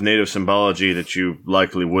lot of native symbology that you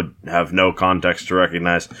likely would have no context to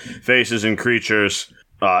recognize. Faces and creatures,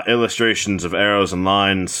 illustrations of arrows and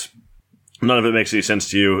lines. None of it makes any sense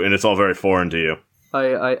to you, and it's all very foreign to you.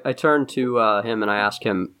 I turn to him and I ask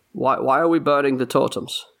him, why are we burning the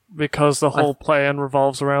totems? Because the whole plan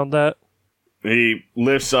revolves around that. he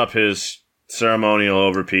lifts up his ceremonial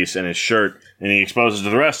overpiece and his shirt, and he exposes to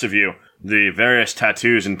the rest of you the various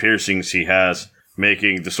tattoos and piercings he has,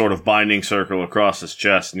 making the sort of binding circle across his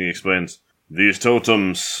chest, and he explains, "These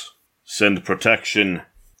totems send protection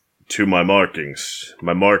to my markings.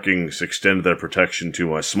 My markings extend their protection to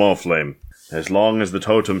my small flame. As long as the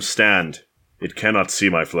totems stand, it cannot see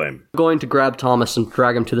my flame." I'm going to grab Thomas and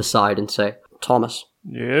drag him to the side and say, "Thomas,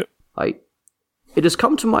 Yep. it has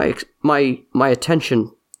come to my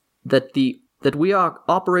attention that we are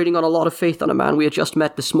operating on a lot of faith on a man we had just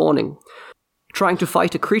met this morning, trying to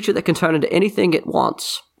fight a creature that can turn into anything it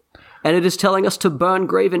wants. And it is telling us to burn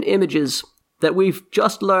graven images that we've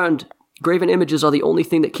just learned graven images are the only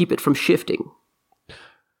thing that keep it from shifting."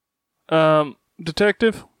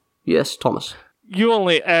 Detective, Yes, Thomas. you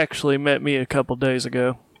only actually met me a couple days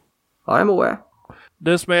ago. I am aware.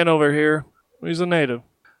 This man over here, he's a native.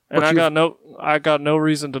 And But I got no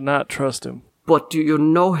reason to not trust him. But do you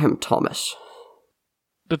know him, Thomas?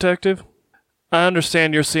 Detective, I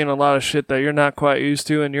understand you're seeing a lot of shit that you're not quite used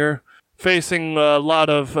to, and you're facing a lot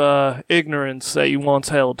of ignorance that you once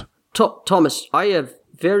held. Thomas, I am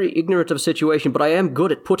very ignorant of a situation, but I am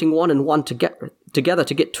good at putting one and one together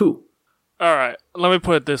to get two. Alright, let me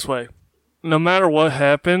put it this way. No matter what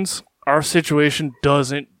happens, our situation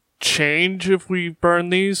doesn't change if we burn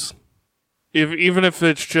these. Even if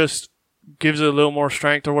it just gives it a little more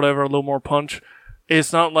strength or whatever, a little more punch,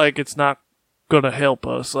 it's not like it's not gonna help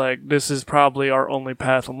us. Like, this is probably our only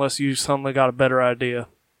path unless you suddenly got a better idea.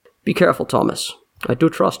 Be careful, Thomas. I do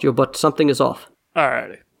trust you, but something is off.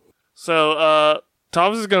 Alrighty. So,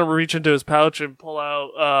 Thomas is gonna reach into his pouch and pull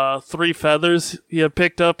out 3 feathers he had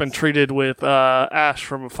picked up and treated with ash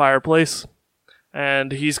from a fireplace.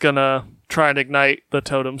 And he's gonna try and ignite the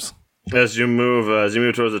totems. As you move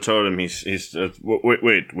towards the totem, he's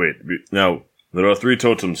wait. Now, there are 3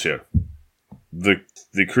 totems here. The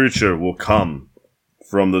creature will come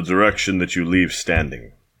from the direction that you leave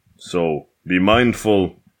standing. So, be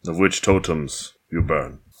mindful of which totems you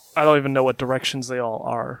burn. I don't even know what directions they all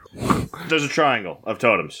are. There's a triangle of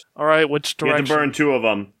totems. Alright, which You have direction? to burn 2 of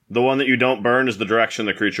them. The one that you don't burn is the direction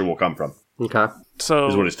the creature will come from, Okay. So,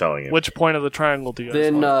 is what he's telling you. which point of the triangle do you guys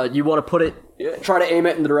Then want? you want to put it, try to aim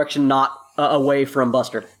it in the direction not away from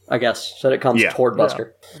Buster, I guess, so that it comes Yeah. toward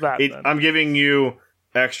Buster. That, then. I'm giving you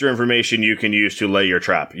extra information you can use to lay your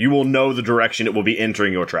trap. You will know the direction it will be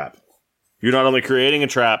entering your trap. You're not only creating a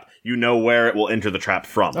trap, you know where it will enter the trap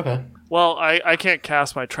from. Okay. Well, I can't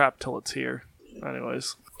cast my trap till it's here.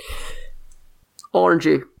 Anyways.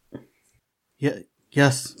 Orangey,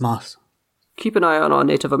 Yes, Moss. keep an eye on our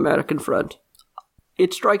Native American friend.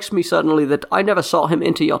 It strikes me suddenly that I never saw him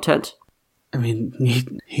enter your tent. I mean,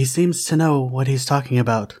 he seems to know what he's talking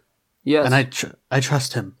about, Yes. and I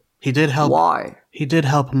trust him. He did help. Why? He did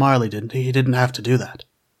help Marley, didn't he? He didn't have to do that.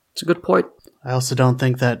 It's a good point. I also don't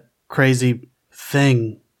think that crazy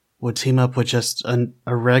thing would team up with just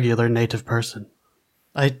a regular native person.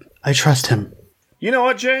 I trust him. You know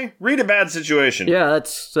what, Jay? Read a bad situation. Yeah,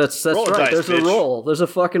 that's Roll a right. dice, There's bitch. a roll. There's a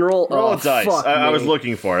fucking roll. Roll Oh, a dice. fuck I was me.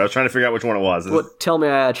 looking for it. I was trying to figure out which one it was. What? Tell me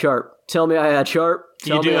I had sharp. Tell me I had sharp.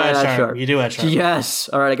 Tell me I had sharp. You do have sharp. Yes.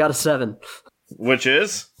 All right, I got a 7. Which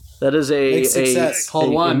is? That is a Mixed success. a, Hold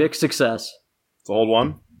a one. mixed success. It's a hold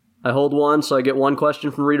one. I hold 1, so I get 1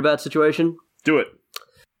 question from Read a Bad Situation. Do it.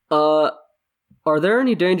 Are there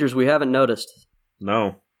any dangers we haven't noticed?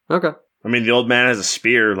 No. Okay. I mean, the old man has a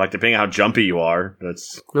spear. Like, depending on how jumpy you are,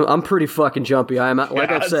 that's... No, I'm pretty fucking jumpy. I am,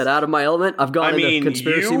 like I've said, out of my element. I've gone I mean, into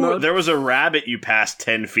conspiracy mode. there was a rabbit you passed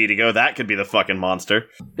 10 feet ago. That could be the fucking monster.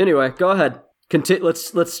 Anyway, go ahead.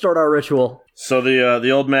 Let's start our ritual. So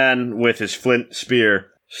the old man with his flint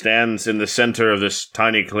spear stands in the center of this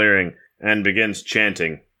tiny clearing and begins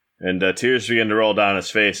chanting. And tears begin to roll down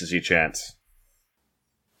his face as he chants.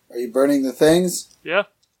 Are you burning the things? Yeah.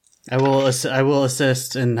 I will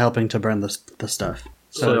assist in helping to burn the stuff.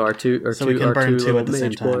 So our two, so we can burn 2 little at the same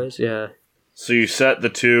mage time. boys, yeah. So you set the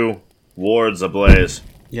 2 wards ablaze,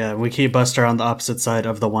 Yeah, we keep Buster on the opposite side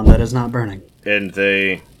of the one that is not burning. and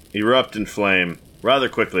they erupt in flame rather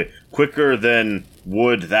quickly. Quicker than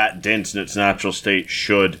would that dent in its natural state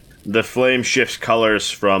should. The flame shifts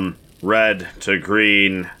colors from red to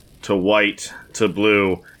green to white to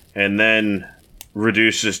blue, and then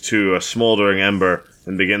reduces to a smoldering ember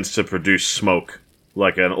and begins to produce smoke,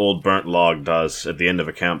 like an old burnt log does at the end of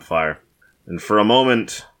a campfire. And for a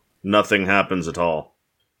moment, nothing happens at all.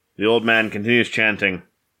 The old man continues chanting,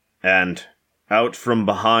 and out from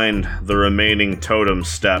behind the remaining totem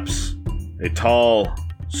steps a tall,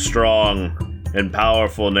 strong, and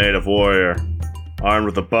powerful native warrior, armed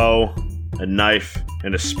with a bow, a knife,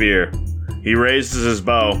 and a spear. He raises his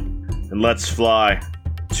bow, and lets fly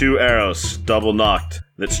 2 arrows, double knocked,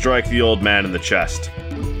 that strike the old man in the chest.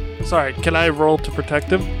 Sorry, can I roll to protect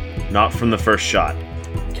him? Not from the first shot.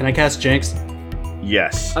 Can I cast Jinx?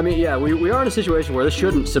 Yes. I mean, yeah, we are in a situation where this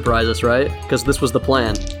shouldn't surprise us, right? Because this was the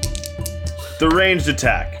plan. The ranged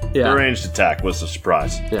attack. Yeah. The ranged attack was a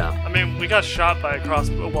surprise. Yeah. I mean, we got shot by a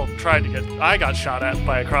crossbow. Well, I got shot at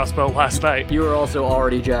by a crossbow last night. You were also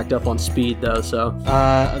already jacked up on speed, though, so...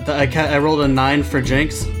 I rolled a 9 for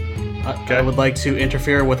Jinx. Okay. I would like to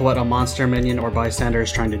interfere with what a monster, minion, or bystander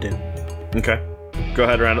is trying to do. Okay. Go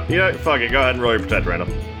ahead, Randall. Yeah, fuck it. Go ahead and roll your protect, Randall.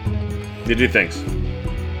 You do things.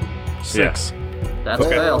 6. That's a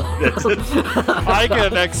fail. I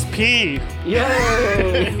get an XP.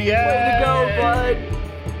 Yay! Way to go, bud!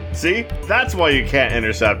 See? That's why you can't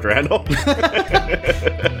intercept, Randall. You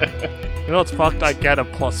know what's fucked? I get an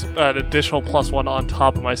additional +1 on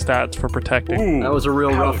top of my stats for protecting. Ooh, That was a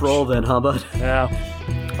real rough ouch. roll then, huh, bud? Yeah.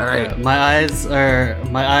 Alright. My eyes are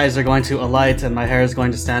going to alight, and my hair is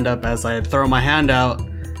going to stand up as I throw my hand out.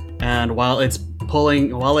 And while it's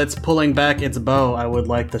pulling back its bow, I would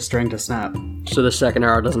like the string to snap. So the second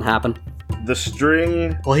arrow doesn't happen. The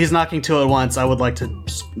string Well, he's knocking 2 at once. I would like to.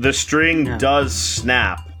 does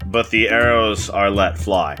snap, but the arrows are let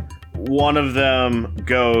fly. One of them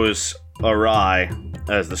goes awry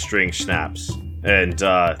as the string snaps and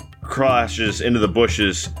crashes into the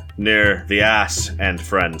bushes near the ass and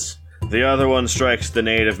friends. The other one strikes the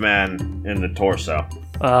native man in the torso.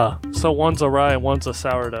 So one's a rye and one's a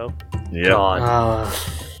sourdough. Yep. God.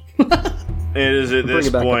 It is at Bring this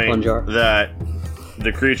it back to point Punjar. that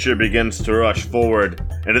the creature begins to rush forward,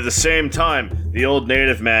 and at the same time, the old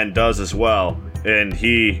native man does as well, and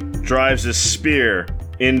he drives his spear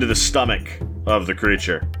into the stomach of the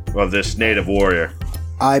creature, of this native warrior.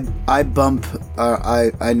 I bump,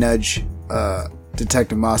 I nudge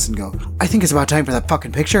Detective Moss and go, I think it's about time for that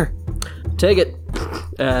fucking picture. Take it.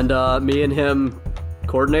 And me and him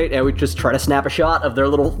coordinate, and we just try to snap a shot of their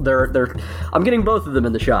I'm getting both of them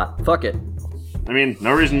in the shot. Fuck it. I mean,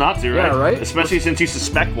 no reason not to, right? Yeah, right? Especially since you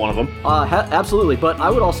suspect one of them. Absolutely, but I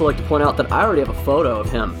would also like to point out that I already have a photo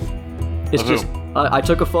of him. It's Of who? just, I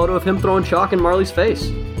took a photo of him throwing chalk in Marley's face.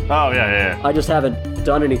 Oh, yeah. I just haven't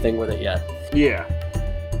done anything with it yet. Yeah.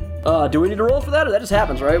 Do we need to roll for that, or that just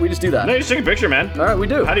happens, right? We just do that. No, you just take a picture, man. Alright, we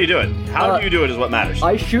do. How do you do it? How do you do it is what matters.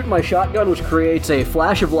 I shoot my shotgun, which creates a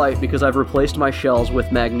flash of light because I've replaced my shells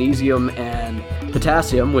with magnesium and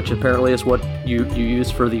potassium, which apparently is what you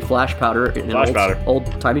use for the flash powder in Flash an powder.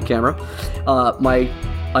 old-timey camera.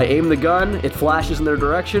 I aim the gun, it flashes in their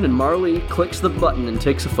direction, and Marley clicks the button and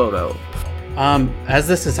takes a photo. As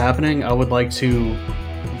this is happening, I would like to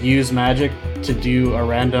use magic to do a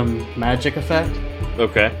random magic effect.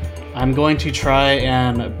 Okay. I'm going to try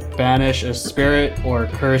and banish a spirit or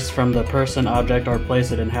curse from the person, object, or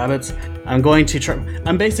place it inhabits. I'm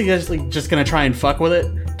basically just going to try and fuck with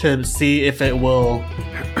it to see if it will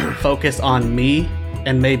focus on me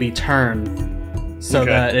and maybe turn so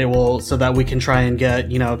Okay. that we can try and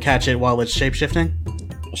catch it while it's shapeshifting.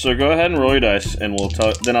 So go ahead and roll your dice, and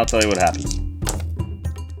then I'll tell you what happens.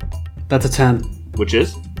 That's a 10. Which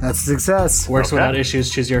is? That's a success. Works Okay. without issues,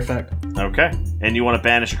 choose your effect. Okay. And you want to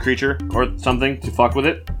banish a creature or something to fuck with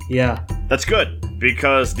it? Yeah. That's good,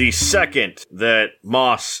 because the second that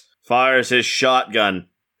Moss fires his shotgun,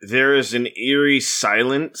 there is an eerie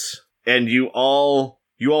silence, and you all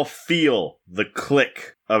feel the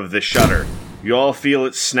click of the shutter. You all feel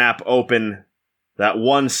it snap open. That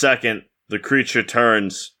 1 second, the creature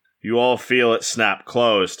turns. You all feel it snap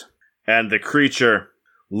closed. And the creature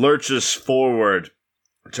lurches forward,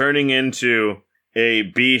 turning into a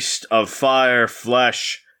beast of fire,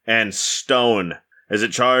 flesh, and stone as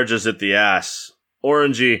it charges at the ass.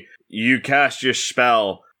 Orangey, you cast your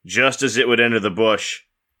spell just as it would enter the bush,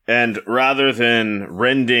 and rather than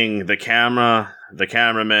rending the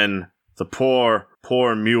cameraman, the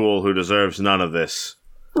poor mule who deserves none of this,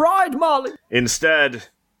 Ride, Marley! instead,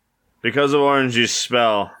 because of Orangey's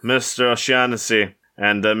spell, Mr. O'Shaughnessy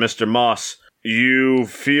and Mr. Moss, you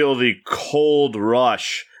feel the cold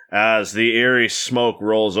rush as the eerie smoke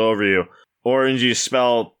rolls over you. Orangey's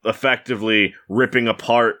spell effectively ripping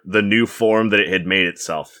apart the new form that it had made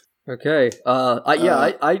itself. Okay.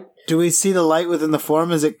 I Do we see the light within the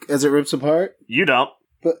form as it rips apart? You don't.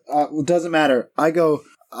 But it doesn't matter. I go,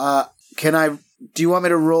 do you want me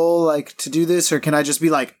to roll, to do this, or can I just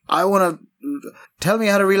be like, I want to, tell me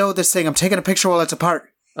how to reload this thing, I'm taking a picture while it's apart.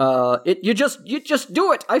 you just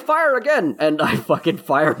do it. I fire again, and I fucking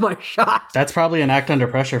fire my shot. That's probably an act under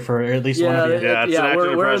pressure for at least one of you. Yeah, it's an act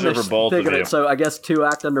under we're in pressure the for both thick of it. you. So I guess 2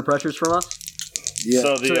 act under pressures from us. Yeah.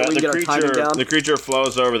 So So that we can get our timing down? the creature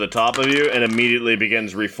flows over the top of you and immediately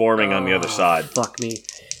begins reforming on the other side. Fuck me.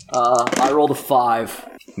 I rolled a 5.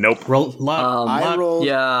 Nope. Roll luck. I rolled.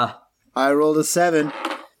 Yeah. I rolled a 7.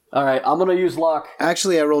 All right, I'm gonna use luck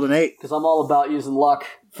Actually, I rolled an 8. because I'm all about using luck.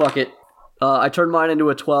 Fuck it. I turned mine into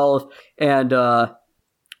a 12, and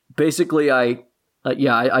basically, I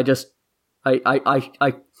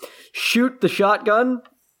shoot the shotgun,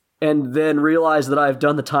 and then realize that I've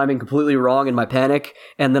done the timing completely wrong in my panic,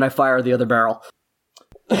 and then I fire the other barrel.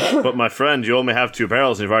 But my friend, you only have 2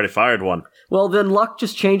 barrels and you've already fired one. Well, then luck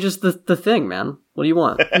just changes the thing, man. What do you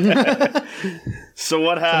want? So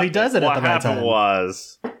what happened? he does it at the right time.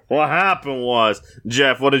 What happened was,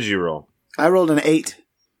 Jeff, what did you roll? I rolled an 8.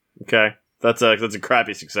 Okay. That's a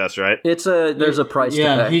crappy success, right? There's a price to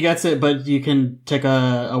pay. he gets it, but you can take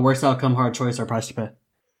a worse outcome, hard choice, or price to pay.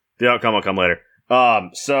 The outcome will come later.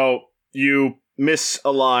 So you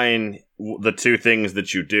misalign the 2 things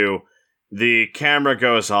that you do. The camera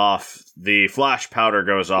goes off. The flash powder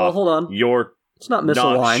goes off. Well, hold on. It's not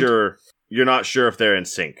misaligned. You're not sure if they're in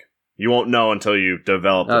sync. You won't know until you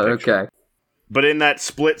develop the picture. Okay. But in that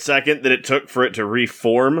split second that it took for it to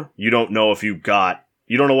reform, you don't know what you got.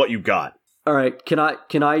 All right. Can I?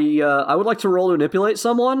 I would like to roll to manipulate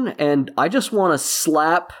someone, and I just want to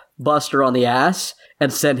slap Buster on the ass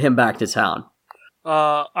and send him back to town.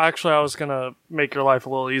 Actually, I was gonna make your life a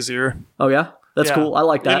little easier. Oh yeah, that's Yeah. cool. I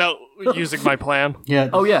like that. Using my plan. Yeah.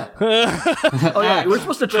 Oh yeah. Oh yeah. We're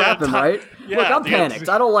supposed to trap him, right? Yeah, Look, I'm yeah. panicked.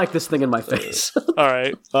 I don't like this thing in my face. All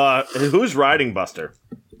right. Who's riding Buster?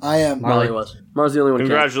 I am. Marley was. Marley's the only one.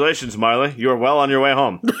 Congratulations, Marley. You are well on your way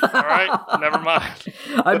home. All right. Never mind.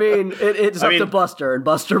 I mean, it's up to Buster, and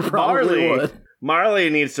Buster probably would. Marley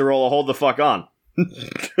needs to roll a hold the fuck on.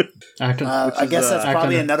 I guess that's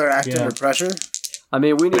probably another act under pressure. I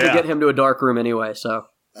mean, we need to Yeah. get him to a dark room anyway, so.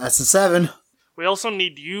 That's a 7. We also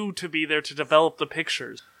need you to be there to develop the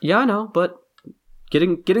pictures. Yeah, I know, but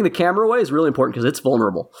getting the camera away is really important because it's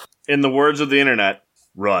vulnerable. In the words of the internet,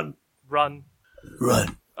 run. Run.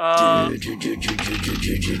 Run.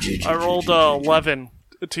 I rolled 11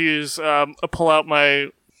 to use pull out my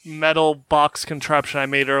metal box contraption I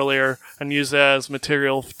made earlier and use it as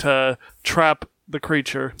material to trap the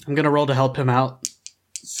creature. I'm gonna roll to help him out.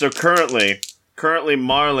 So currently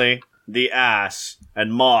Marley, the ass,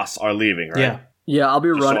 and Moss are leaving, right? Yeah. Yeah, I'll be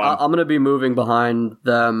Just running. so I'm- I'm going to be moving behind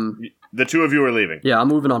them. The 2 of you are leaving. Yeah, I'm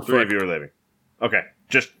moving on 3 foot. of you are leaving. Okay.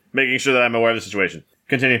 Just making sure that I'm aware of the situation.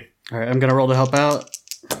 Continue. All right. I'm gonna roll to help out.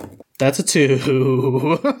 That's a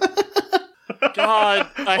 2. God,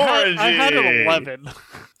 I had an Orangey. 11.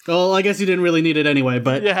 Well, I guess you didn't really need it anyway,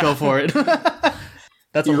 but Yeah. go for it.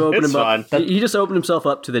 That's You've a, opened It's him up. fine. He just opened himself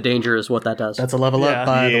up to the danger, is what that does. that's a level Yeah. up,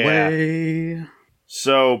 by the Yeah. way.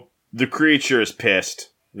 So the creature is pissed.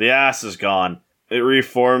 The ass is gone. It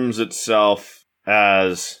reforms itself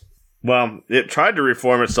as... Well, it tried to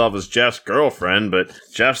reform itself as Jeff's girlfriend, but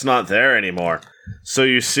Jeff's not there anymore. So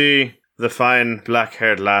you see the fine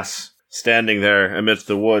black-haired lass standing there amidst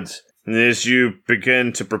the woods. And as you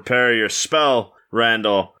begin to prepare your spell,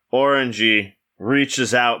 Randall, Orangey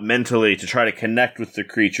reaches out mentally to try to connect with the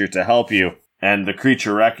creature to help you. And the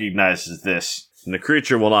creature recognizes this. And the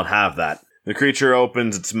creature will not have that. The creature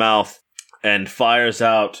opens its mouth and fires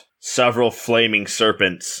out several flaming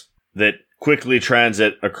serpents that quickly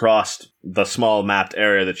transit across the small mapped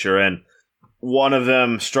area that you're in. One of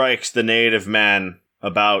them strikes the native man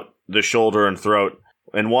about the shoulder and throat,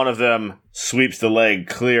 and one of them sweeps the leg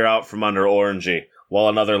clear out from under Orangey, while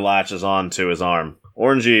another latches onto his arm.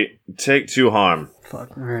 Orangey, take 2 harm.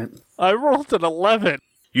 Fuck. All right. I rolled an 11.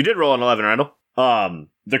 You did roll an 11, Randall.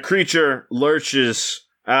 The creature lurches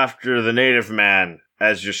after the native man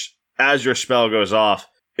as your spell goes off.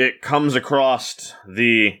 It comes across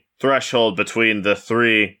the threshold between the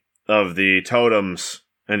 3 of the totems,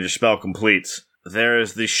 and your spell completes. There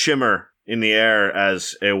is the shimmer in the air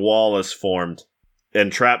as a wall is formed,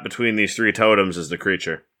 and trapped between these 3 totems is the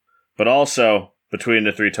creature. But also, between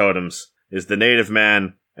the 3 totems, is the native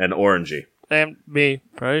man and Orangey. And me,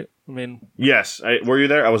 right? I mean, Yes, were you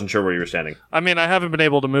there? I wasn't sure where you were standing. I haven't been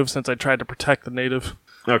able to move since I tried to protect the native.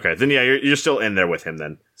 Okay, then yeah, you're still in there with him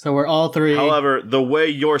then. So we're all 3. However, the way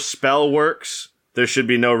your spell works, there should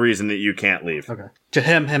be no reason that you can't leave. Okay. To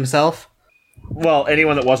him himself. Well,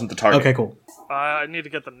 anyone that wasn't the target. Okay. Cool. I need to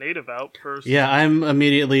get the native out first. Yeah, I'm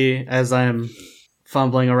immediately, as I'm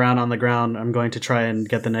fumbling around on the ground, I'm going to try and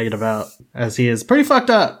get the negative out, as he is pretty fucked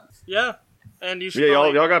up. Yeah. And you should Yeah,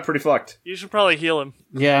 probably, y'all got pretty fucked. you should probably heal him.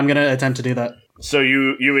 Yeah, I'm gonna attempt to do that. So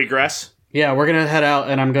you egress? Yeah, we're gonna head out,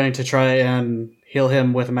 and I'm going to try and heal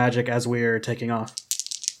him with magic as we're taking off.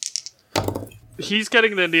 he's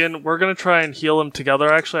getting the Indian. We're gonna try and heal him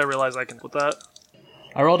together. Actually, I realize I can with that.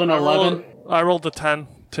 I rolled an 11. I rolled a 10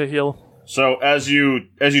 to heal. So as you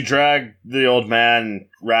drag the old man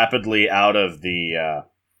rapidly out of the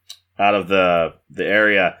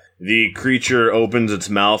area, the creature opens its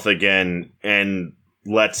mouth again and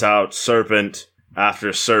lets out serpent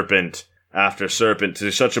after serpent after serpent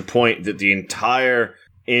to such a point that the entire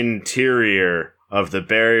interior of the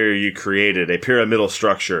barrier you created, a pyramidal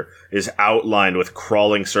structure, is outlined with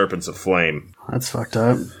crawling serpents of flame. That's fucked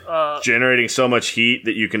up. Generating so much heat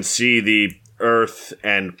that you can see the earth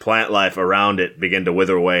and plant life around it begin to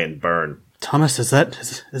wither away and burn. Thomas, is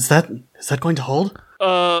that going to hold?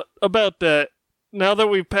 About that. Now that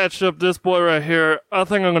we've patched up this boy right here, I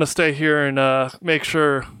think I'm gonna stay here and make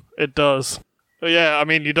sure it does. But yeah, I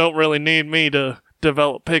mean, you don't really need me to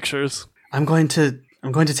develop pictures. I'm going to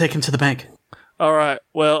take him to the bank. Alright,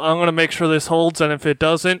 well, I'm gonna make sure this holds, and if it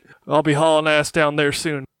doesn't, I'll be hauling ass down there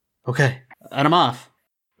soon. Okay, and I'm off.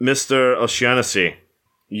 Mr. Oceanacy,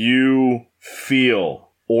 you feel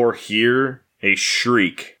or hear a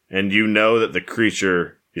shriek, and you know that the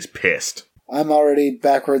creature is pissed. I'm already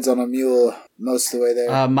backwards on a mule most of the way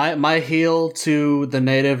there. My heal to the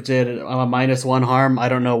native did -1 harm. I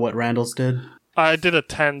don't know what Randall's did. I did a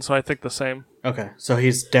 10, so I think the same. Okay, so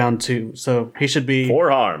he's down 2. So he should be 4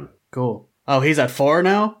 harm. cool. Oh, he's at 4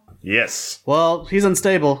 now? Yes. Well, he's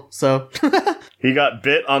unstable, so He got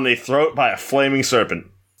bit on the throat by a flaming serpent.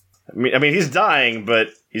 I mean, he's dying, but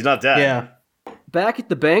he's not dead. yeah. Back at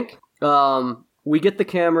the bank, we get the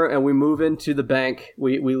camera and we move into the bank.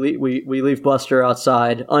 We leave Buster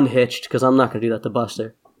outside, unhitched, because I'm not going to do that to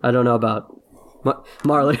Buster. I don't know about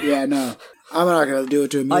Marley. Yeah, no. I'm not going to do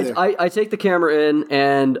it to him either. I take the camera in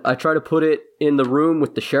and I try to put it in the room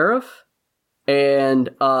with the sheriff. And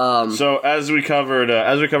So as we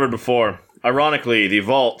covered before, ironically, the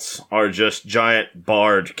vaults are just giant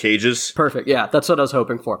barred cages. perfect. Yeah, that's what I was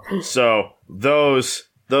hoping for. So those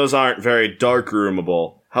aren't very dark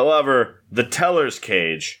roomable. However, the teller's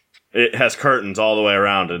cage, it has curtains all the way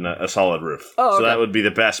around and a solid roof. Oh, okay. So that would be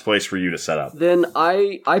the best place for you to set up. Then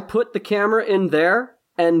I put the camera in there,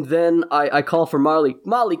 and then I call for Marley.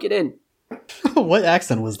 Marley, get in. What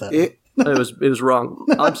accent was that? It- It was wrong.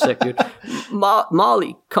 I'm sick, dude.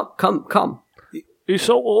 Marley, come. He's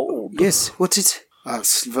so old. yes, what's it?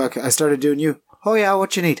 Fuck, I started doing you. Oh yeah,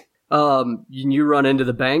 what you need? You run into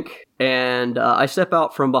the bank, and I step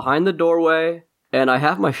out from behind the doorway, and I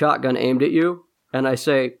have my shotgun aimed at you, and I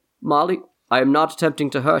say, Molly, I am not attempting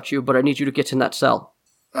to hurt you, but I need you to get in that cell.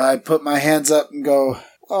 I put my hands up and go,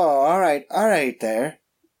 oh, all right there.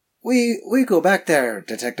 We go back there,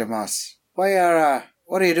 Detective Moss. What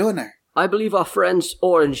are you doing there? I believe our friends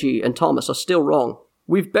Orangey and Thomas are still wrong.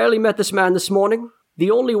 We've barely met this man this morning.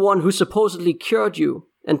 The only one who supposedly cured you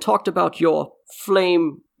and talked about your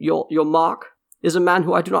flame, your mark, is a man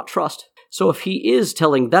who I do not trust. So if he is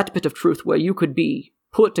telling that bit of truth where you could be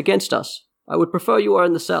put against us, I would prefer you are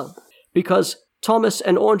in the cell. Because Thomas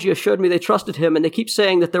and Orangey assured me they trusted him, and they keep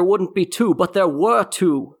saying that there wouldn't be 2, but there were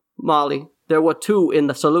 2, Molly. There were 2 in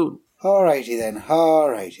the saloon. Alrighty then.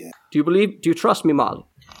 Do you trust me, Molly?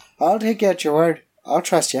 I'll take you at your word. I'll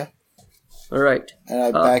trust you. All right. And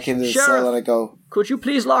I back into the Sheriff, cell and I go, could you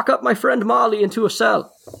please lock up my friend Molly into a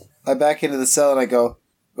cell? I back into the cell and I go,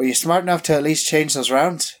 were you smart enough to at least change those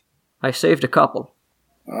rounds? I saved a couple.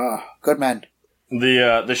 Oh, good man.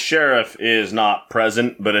 The sheriff is not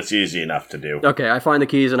present, but it's easy enough to do. Okay, I find the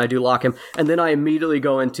keys and I do lock him, and then I immediately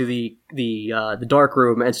go into the dark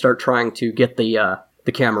room and start trying to get the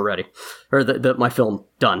camera ready, or my film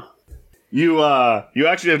done. You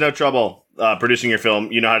actually have no trouble producing your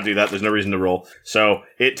film. You know how to do that. There's no reason to roll. So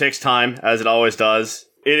it takes time, as it always does.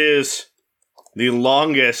 It is the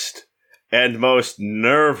longest and most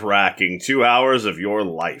nerve-wracking 2 hours of your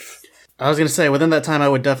life. I was going to say, within that time, I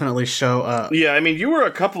would definitely show up. Yeah, I mean, you were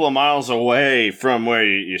a couple of miles away from where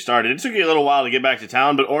you started. It took you a little while to get back to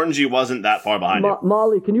town, but Orangey wasn't that far behind you.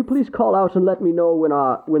 Molly, can you please call out and let me know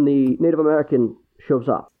when the Native American shows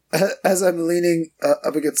up? As I'm leaning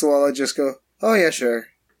up against the wall, I just go, oh yeah, sure.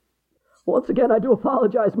 Once again, I do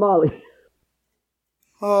apologize, Molly.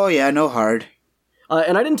 Oh yeah, no hard.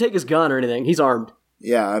 And I didn't take his gun or anything. He's armed.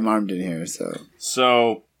 Yeah, I'm armed in here, so.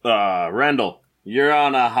 So, Randall, you're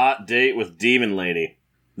on a hot date with Demon Lady.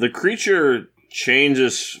 The creature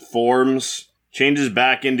changes forms, changes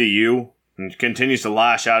back into you, and continues to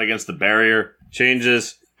lash out against the barrier,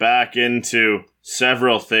 changes back into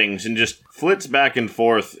several things, and just flits back and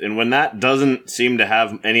forth. And when that doesn't seem to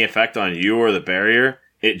have any effect on you or the barrier,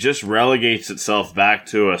 it just relegates itself back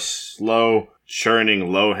to a slow,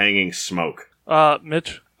 churning, low-hanging smoke.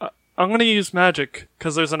 Mitch, I'm going to use magic,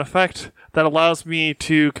 because there's an effect that allows me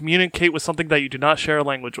to communicate with something that you do not share a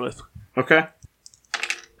language with. Okay.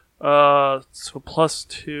 So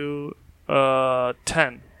 +2,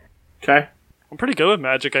 10. Okay. I'm pretty good with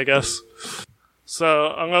magic, I guess. So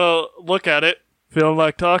I'm going to look at it. Feeling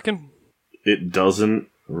like talking? It doesn't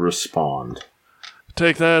respond.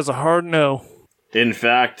 Take that as a hard no. In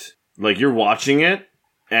fact, like, you're watching it,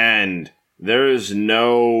 and there is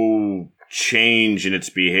no change in its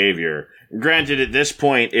behavior. Granted, at this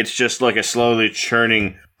point, it's just like a slowly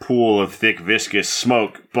churning pool of thick, viscous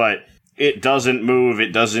smoke, but it doesn't move,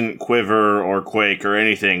 it doesn't quiver or quake or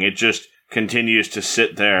anything. It just continues to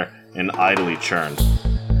sit there and idly churn.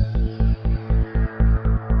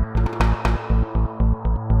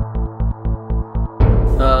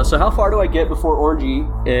 So how far do I get before Orangey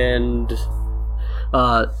and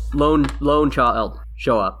Lone Child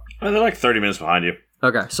show up? They're like 30 minutes behind you.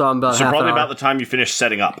 Okay, so I'm about So half probably an hour. about the time you finish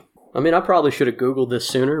setting up. I mean, I probably should have Googled this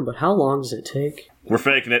sooner, but how long does it take? We're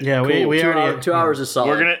faking it. Yeah, we Cool, already... 2 hours is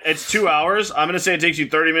solid. It's 2 hours. I'm gonna say it takes you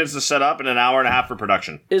 30 minutes to set up and an hour and a half for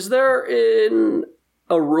production. Is there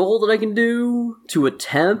a rule that I can do to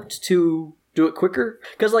attempt to do it quicker?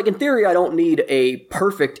 Because, like, in theory, I don't need a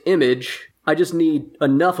perfect image. I just need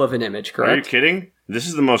enough of an image, Are you correct? kidding? This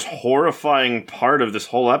is the most horrifying part of this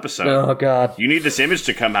whole episode. Oh, God. You need this image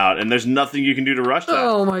to come out, and there's nothing you can do to rush that.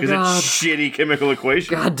 Oh, my Because God. it's shitty chemical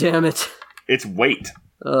equation. God damn it. It's weight.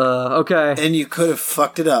 Okay. And you could have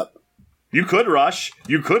fucked it up. You could rush.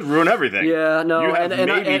 You could ruin everything. Yeah, no. You have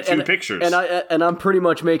maybe two pictures. And I'm pretty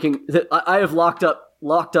much making... I have locked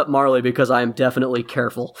up Marley because I am definitely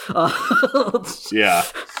careful. Yeah.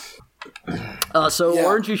 So Yeah.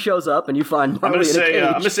 Orangey shows up, and you find I'm Marley gonna in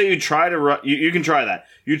a cage. say you try to rush. You can try that.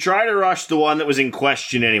 You try to rush the one that was in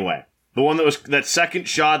question anyway. The one that second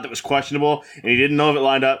shot that was questionable, and you didn't know if it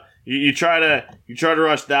lined up. You try to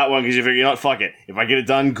rush that one because you figure, you know what, fuck it. If I get it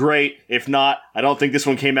done, great. If not, I don't think this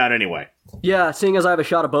one came out anyway. Yeah, seeing as I have a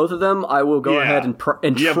shot of both of them, I will go Yeah. ahead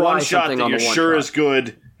and You have try one shot something that on you're the one sure shot. is good,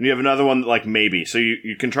 and you have another one that, like, maybe. So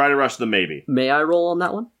you can try to rush the maybe. May I roll on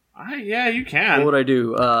that one? Yeah, you What can. would I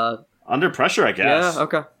do? Under pressure, I guess. Yeah,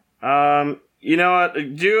 okay. You know what?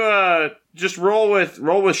 Just roll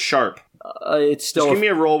with sharp. It's still... Just give me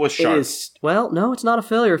a roll with It sharp. is... Well, no, it's not a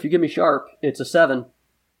failure if you give me sharp. It's a 7.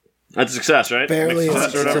 That's a success, right? Barely Mixed a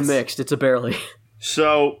success or It's a whatever? mixed. It's a barely.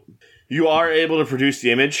 So, you are able to produce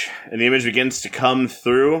the image, and the image begins to come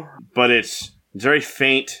through, but it's very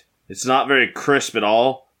faint. It's not very crisp at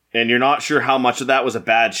all, and you're not sure how much of that was a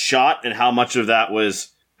bad shot and how much of that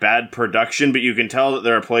was bad production, but you can tell that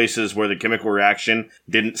there are places where the chemical reaction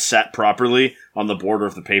didn't set properly on the border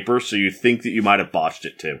of the paper, so you think that you might have botched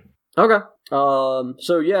it too. Okay.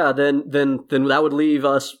 So yeah, then that would leave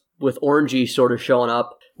us with Orangey sort of showing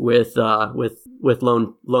up with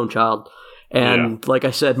Lone Child, and like I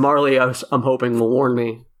said, Marley, I'm hoping will warn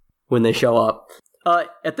me when they show up.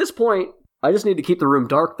 At this point, I just need to keep the room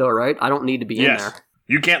dark, though, right? I don't need to be in there.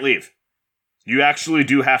 You can't leave. You actually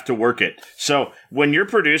do have to work it. So, when you're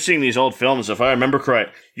producing these old films, if I remember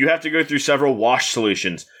correct, you have to go through several wash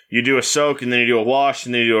solutions. You do a soak, and then you do a wash,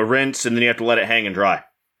 and then you do a rinse, and then you have to let it hang and dry.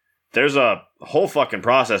 There's a whole fucking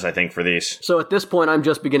process, I think, for these. So at this point, I'm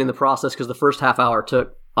just beginning the process because the first half hour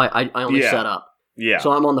took. I only set up. Yeah.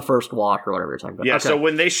 So I'm on the first wash or whatever you're talking about. Yeah, Okay. so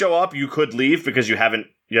when they show up, you could leave because you haven't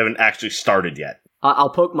actually started yet.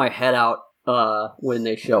 I'll poke my head out when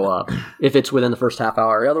they show up if it's within the first half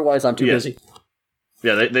hour. Otherwise, I'm too busy.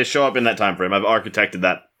 Yeah, they show up in that time frame. I've architected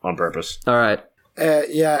that on purpose. All right.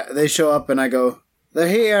 Yeah, they show up and I go, they're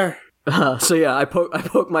here. So yeah, I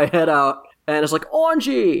poke my head out and it's like,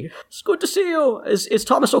 Orangey, it's good to see you. Is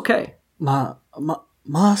Thomas okay?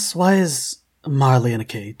 Moss, why is Marley in a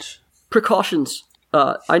cage? Precautions.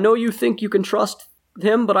 I know you think you can trust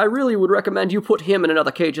him, but I really would recommend you put him in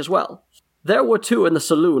another cage as well. There were 2 in the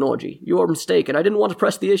saloon, Orangey. You are mistaken. I didn't want to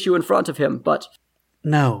press the issue in front of him, but...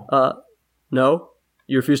 No. No?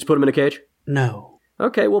 You refuse to put him in a cage? No.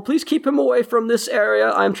 Okay, well, please keep him away from this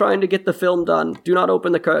area. I'm trying to get the film done. Do not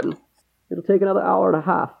open the curtain. It'll take another hour and a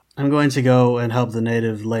half. I'm going to go and help the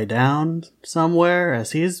native lay down somewhere,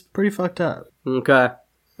 as he's pretty fucked up. Okay.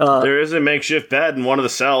 There is a makeshift bed in one of the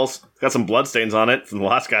cells. It's got some bloodstains on it from the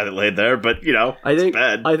last guy that laid there, but, it's a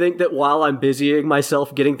bed. I think that while I'm busying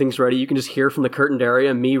myself getting things ready, you can just hear from the curtained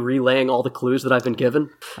area me relaying all the clues that I've been given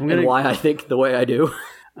and why I think the way I do.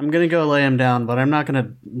 I'm going to go lay him down, but I'm not going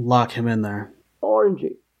to lock him in there.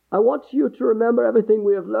 Orangey, I want you to remember everything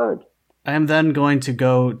we have learned. I am then going to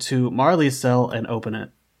go to Marley's cell and open it.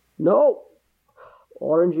 No.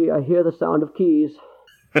 Orangey, I hear the sound of keys.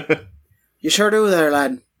 You sure do there,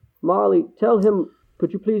 lad. Marley, tell him,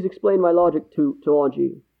 could you please explain my logic to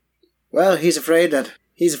Orangey? Well, he's afraid that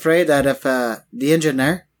if the engine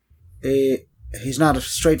there, he's not as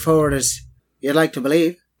straightforward as you'd like to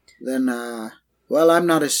believe, then I'm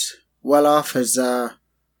not as well off as I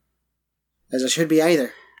should be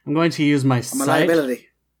either. I'm going to use my I'm a sight liability.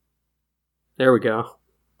 There we go.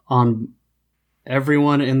 on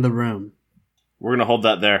everyone in the room. We're gonna hold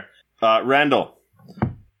that there. Randall,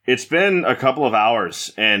 it's been a couple of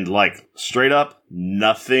hours, and, like, straight up,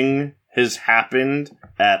 nothing has happened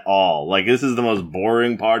at all. Like, this is the most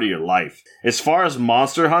boring part of your life. As far as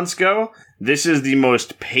monster hunts go, this is the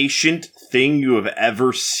most patient thing you have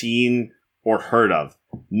ever seen or heard of.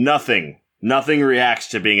 Nothing reacts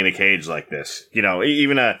to being in a cage like this. You know,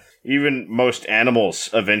 even most animals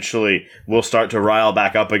eventually will start to rile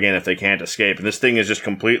back up again if they can't escape. And this thing has just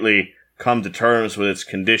completely come to terms with its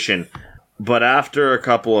condition. But after a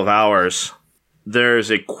couple of hours, there's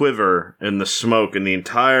a quiver in the smoke, and the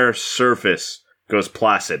entire surface goes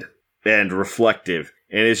placid and reflective.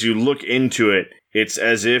 And as you look into it, it's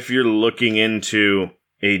as if you're looking into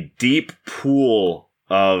a deep pool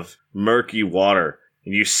of murky water.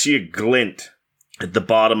 And you see a glint at the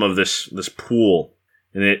bottom of this pool.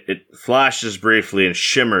 And it flashes briefly and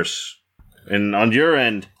shimmers. And on your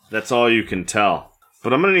end, that's all you can tell.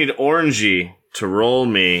 But I'm going to need Orangey to roll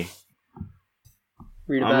me...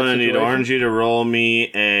 Read a I'm bad going to need situation. Orangey to roll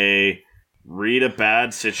me a read a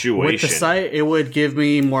bad situation. With the sight, it would give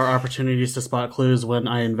me more opportunities to spot clues when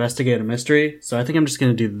I investigate a mystery. So I think I'm just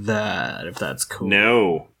going to do that, if that's cool.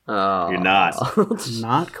 No, Oh. you're not.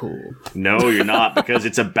 Not cool. No, you're not, because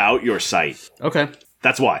it's about your sight. Okay.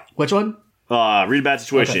 That's why. Which one? Read a bad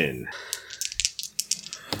situation.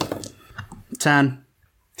 10.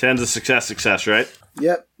 10's a success, right?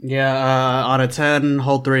 Yep. Yeah, on a 10,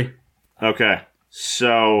 hold 3. Okay.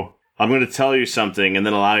 So, I'm going to tell you something and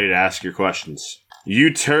then allow you to ask your questions.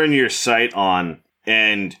 You turn your sight on,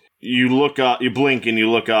 and you look up, you blink and you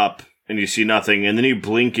look up, and you see nothing, and then you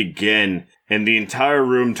blink again, and the entire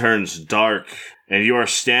room turns dark, and you are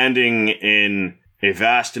standing in a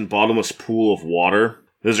vast and bottomless pool of water.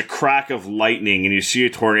 There's a crack of lightning, and you see a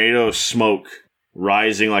tornado of smoke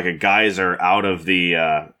rising like a geyser out of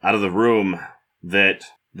the room that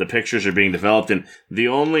the pictures are being developed in. The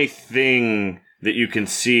only thing that you can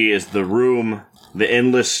see is the room, the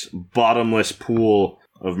endless, bottomless pool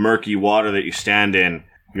of murky water that you stand in,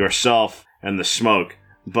 yourself, and the smoke.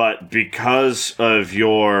 But because of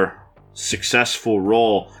your successful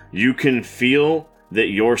roll, you can feel that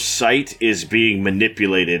your sight is being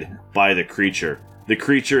manipulated by the creature. The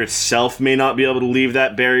creature itself may not be able to leave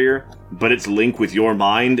that barrier, but its link with your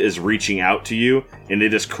mind is reaching out to you, and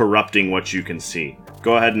it is corrupting what you can see.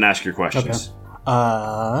 Go ahead and ask your questions.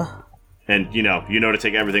 And, you know to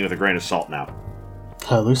take everything with a grain of salt now.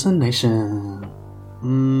 Hallucination.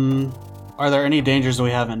 Are there any dangers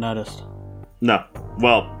we haven't noticed? No.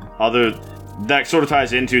 Well, that sort of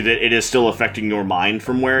ties into that it is still affecting your mind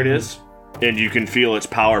from where it is, and you can feel its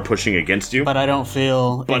power pushing against you. But I don't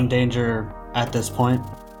feel in danger at this point.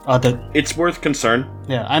 It's worth concern.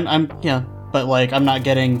 Yeah, but like I'm not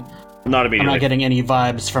getting Not immediately. I'm not getting any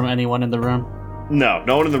vibes from anyone in the room. No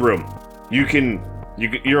one in the room.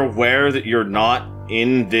 You're aware that you're not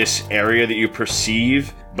in this area that you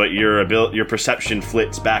perceive, but your perception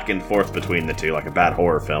flits back and forth between the two like a bad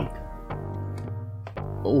horror film.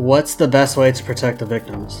 What's the best way to protect the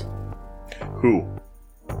victims? Who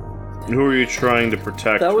are you trying to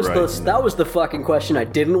protect? That was right that was the fucking question I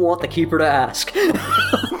didn't want the keeper to ask.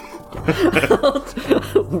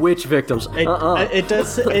 Which victims? It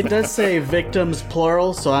does say victims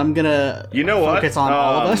plural, so I'm gonna focus on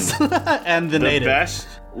all of us and the native. Best.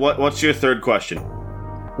 What's your third question?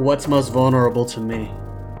 What's most vulnerable to me?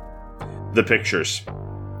 The pictures.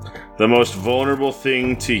 The most vulnerable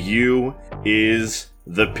thing to you is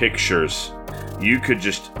the pictures. You could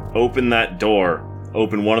just open that door,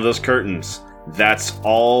 open one of those curtains. That's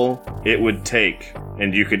all it would take,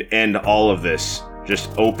 and you could end all of this.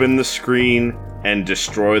 Just open the screen and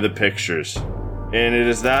destroy the pictures. And it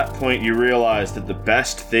is that point you realize that the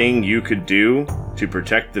best thing you could do to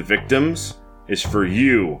protect the victims is for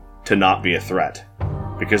you to not be a threat.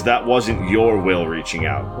 Because that wasn't your will reaching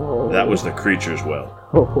out. That was the creature's will.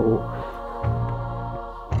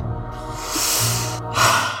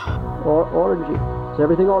 Orangey, is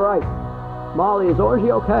everything all right? Molly, is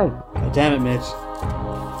Orangey okay? God damn it, Mitch.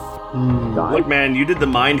 Look, man, you did the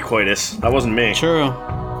mind coitus. That wasn't me. True.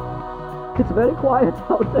 It's very quiet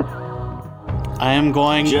out there. I am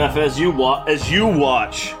going. Jeff, as you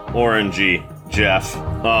watch Orangey, Jeff,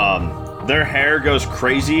 their hair goes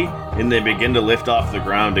crazy and they begin to lift off the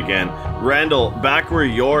ground again. Randall, back where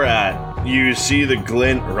you're at, you see the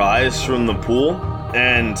glint rise from the pool,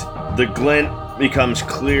 and the glint becomes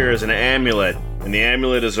clear as an amulet, and the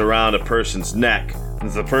amulet is around a person's neck.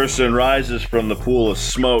 As the person rises from the pool of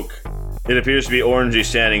smoke, it appears to be Orangey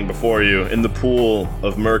standing before you in the pool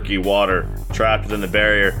of murky water, trapped within the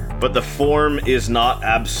barrier, but the form is not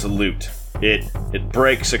absolute. It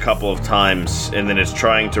breaks a couple of times, and then it's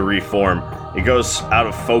trying to reform. It goes out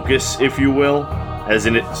of focus, if you will, as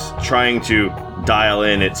in it's trying to dial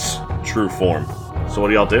in its true form. So what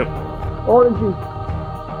do y'all do? Orangey,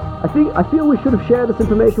 I feel we should have shared this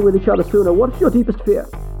information with each other sooner. What's your deepest fear?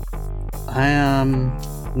 I am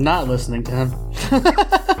not listening to him.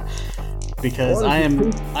 Because I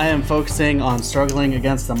am focusing on struggling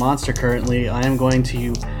against the monster currently. I am going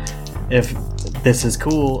to, if this is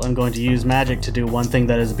cool, I'm going to use magic to do one thing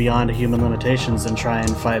that is beyond human limitations and try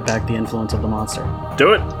and fight back the influence of the monster.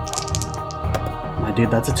 Do it! My dude,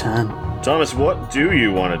 that's a 10. Thomas, what do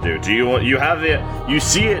you want to do? You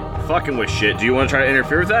see it fucking with shit. Do you want to try to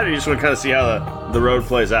interfere with that, or you just want to kind of see how the road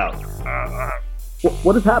plays out?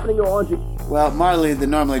 What is happening to Orangey? Well, Marley, the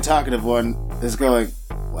normally talkative one, is going,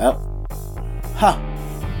 well,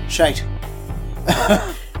 shite.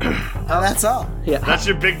 That's all. Yeah. That's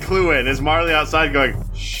your big clue in, is Marley outside going,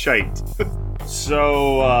 shite.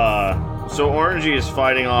 So Orangey is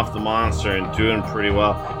fighting off the monster and doing pretty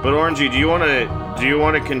well. But Orangey, do you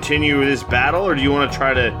want to continue this battle, or do you want to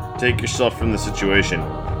try to take yourself from the situation?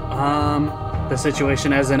 The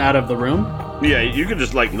situation as in out of the room? Yeah, you could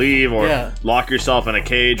just leave or lock yourself in a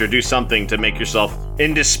cage or do something to make yourself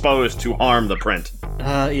indisposed to harm the print.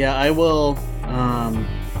 I will.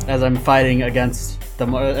 As I'm fighting against the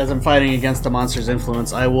monster's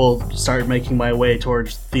influence, I will start making my way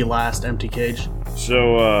towards the last empty cage.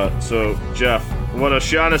 So Jeff, what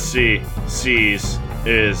O'Shaughnessy sees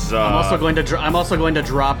is I'm also going to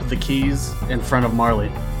drop the keys in front of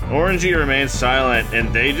Marley. Orangey remains silent,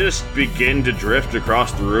 and they just begin to drift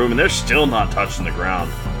across the room, and they're still not touching the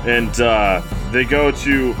ground. And they go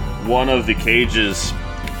to one of the cages,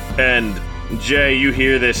 and Jay, you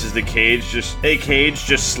hear this as a cage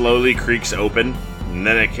just slowly creaks open, and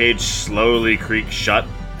then a cage slowly creaks shut.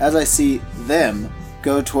 As I see them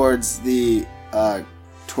go towards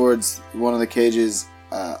towards one of the cages,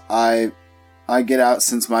 I get out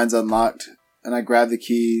since mine's unlocked, and I grab the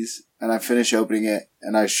keys, and I finish opening it,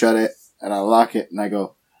 and I shut it, and I lock it, and I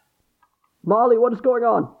go, Marley, what is going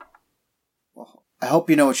on? well, I hope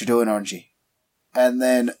you know what you're doing, Orangey. And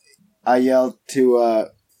then I yell to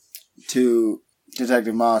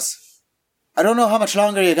Detective Moss, I don't know how much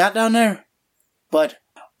longer you got down there, but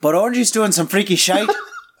Orangey's doing some freaky shite.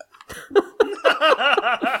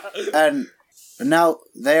 And now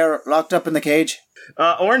they're locked up in the cage.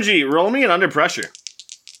 Orangey, roll me an under pressure.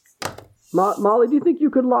 Molly, do you think you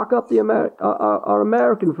could lock up the our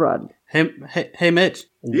American friend? Hey, Mitch.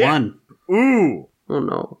 Yeah. 1. Ooh. Oh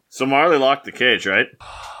no. So Marley locked the cage, right?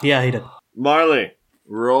 Yeah, he did. Marley,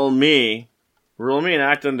 roll me an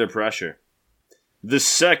act under pressure. The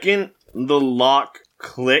second the lock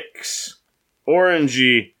clicks,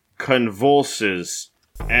 Orangey convulses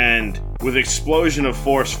and with explosion of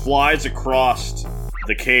force flies across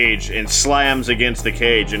the cage and slams against the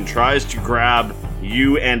cage and tries to grab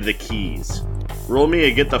you and the keys. Roll me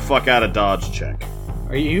a get the fuck out of dodge check.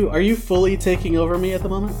 Are you fully taking over me at the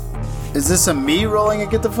moment? Is this a me rolling a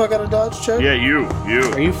get the fuck out of dodge check? Yeah, you.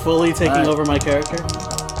 Are you fully taking over my character?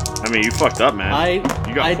 I mean, you fucked up, man. I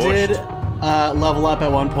pushed. did level up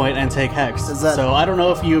at one point and take Hex. Is that- So I don't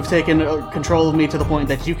know if you've taken control of me to the point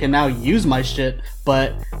that you can now use my shit,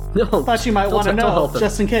 but No, I thought you might want to don't know, help him.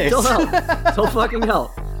 just in case. Don't help. Don't fucking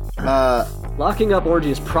help. Locking up Orangey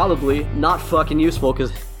is probably not fucking useful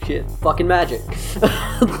because shit, fucking magic.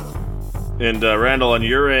 And Randall, on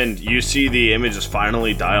your end, you see the image is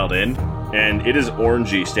finally dialed in, and it is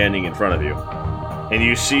Orangey standing in front of you. And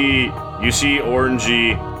you see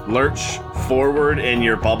Orangey lurch forward in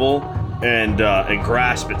your bubble and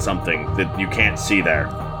grasp at something that you can't see there.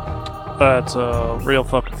 That's real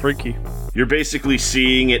fucking freaky. You're basically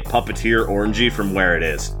seeing it puppeteer Orangey from where it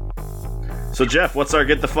is. So Jeff, what's our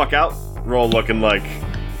get the fuck out roll looking like?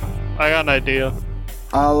 I got an idea.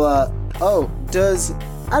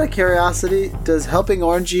 Out of curiosity, does helping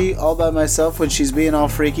Orangey all by myself when she's being all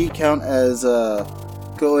freaky count as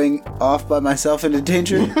going off by myself into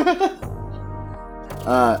danger?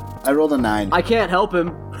 I rolled a 9. I can't help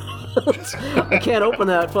him. I can't open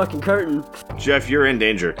that fucking curtain. Jeff, you're in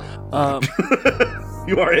danger.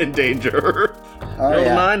 You are in danger. Oh, Roll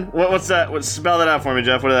yeah. 9? What's that? Spell that out for me,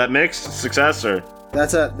 Jeff. What is that? Mixed? Success or?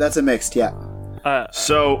 That's a mixed, yeah.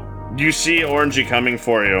 So, you see Orangey coming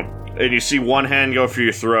for you, and you see one hand go for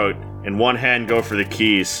your throat, and one hand go for the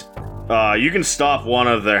keys. You can stop one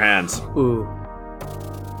of their hands. Ooh.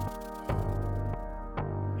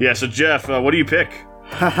 Yeah, so Jeff, what do you pick?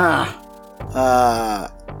 Haha.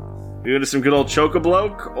 You gonna some good old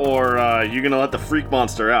Chocobloke, or you gonna let the freak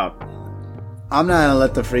monster out? I'm not gonna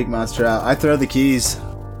let the freak monster out. I throw the keys.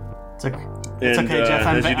 It's okay, And, Jeff.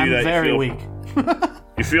 I'm as you do that, you very feel- weak.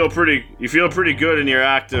 You feel pretty good in your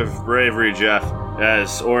act of bravery, Jeff,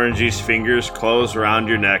 as Orange's fingers close around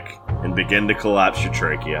your neck and begin to collapse your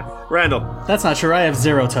trachea. Randall, That's not true. I have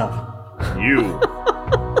 0 tough. you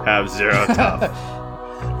have 0 tough.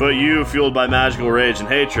 But you, fueled by magical rage and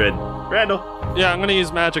hatred, Randall, Yeah, I'm gonna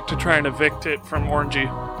use magic to try and evict it from Orangey.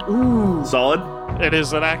 solid. It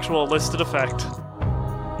is an actual listed effect.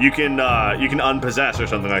 You can unpossess or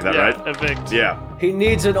something like that, Yeah, right? evict. Yeah. He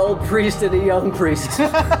needs an old priest and a young priest.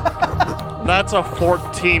 That's a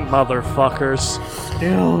 14, motherfuckers.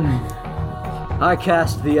 Dude. I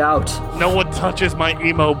cast thee out. No one touches my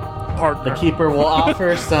emo partner. The keeper will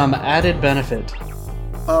offer some added benefit.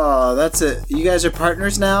 Oh, that's it. You guys are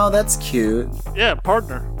partners now? That's cute. Yeah,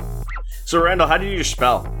 partner. So Randall, how do you use your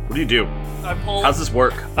spell? What do you do? I pull. How's this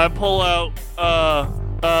work? I pull out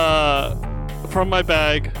from my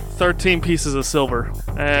bag 13 pieces of silver.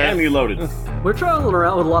 And And you loaded. We're traveling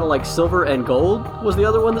around with a lot of like silver and gold. Was the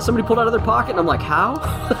other one that somebody pulled out of their pocket? And I'm like, how?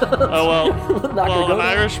 oh well, Not gonna well, go an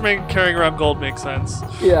there. Irishman carrying around gold makes sense.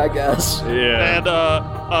 Yeah, I guess. Yeah. And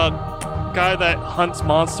a guy that hunts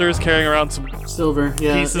monsters carrying around some Silver.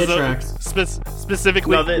 Yeah, pieces it of tracks.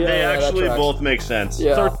 specifically No, they Yeah, that actually tracks. both make sense.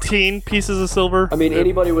 Yeah. 13 pieces of silver. I mean,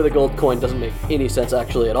 anybody with a gold coin doesn't make any sense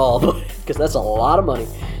actually at all, because that's a lot of money.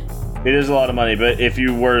 It is a lot of money, but if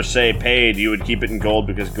you were, say, paid, you would keep it in gold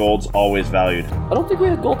because gold's always valued. I don't think we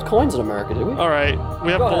have gold coins in America, do we? All right, we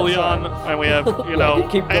have Go ahead, bullion, sorry. and we have, you Yeah, know,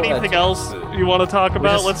 keep going. anything else you want to talk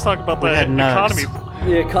about? just- Let's talk about we the had nugs. economy.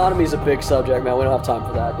 The economy's a big subject, man. We don't have time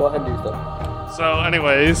for that. Go ahead and do that. So,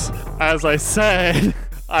 anyways, as I said,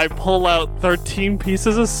 I pull out 13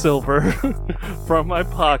 pieces of silver from my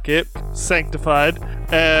pocket, sanctified,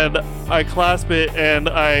 and I clasp it and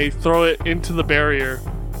I throw it into the barrier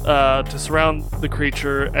to surround the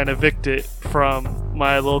creature and evict it from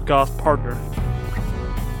my little goth partner.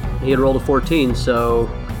 He had rolled a 14, so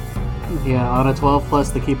Yeah, on a 12 plus,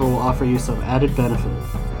 the keeper will offer you some added benefit.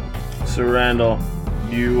 So, Randall,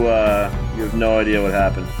 you have no idea what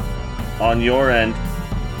happened. On your end,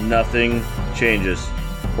 nothing changes.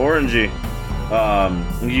 Orangey,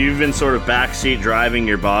 you've been sort of backseat driving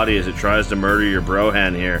your body as it tries to murder your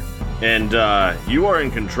brohan here. And you are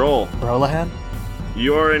in control. Brolahan?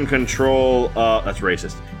 You're in control. That's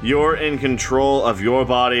racist. You're in control of your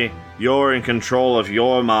body. You're in control of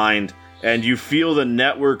your mind. And you feel the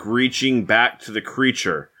network reaching back to the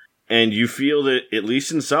creature. And you feel that, at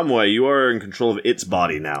least in some way, you are in control of its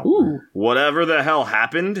body now. ooh. Whatever the hell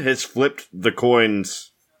happened has flipped the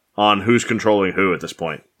coins on who's controlling who at this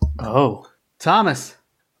point. Oh. Thomas.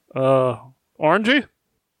 Orangey?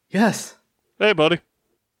 Yes. Hey, buddy.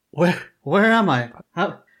 Where am I?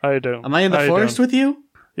 How How you doing? am I in the How you forest doing? with you?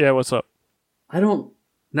 Yeah, what's up? I don't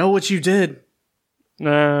know what you did.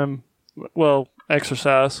 Well,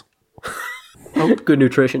 exercise. Good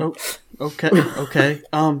nutrition. Oh, okay.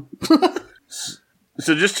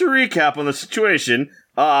 So just to recap on the situation,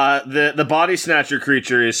 the body snatcher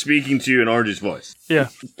creature is speaking to you in Orange's voice. Yeah,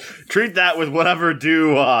 Treat that with whatever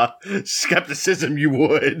due skepticism you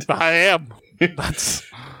would. I am. That's.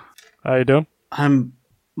 How you doing?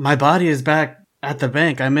 My body is back at the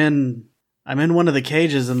bank. I'm in one of the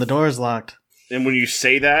cages and the door's locked. And when you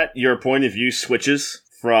say that, your point of view switches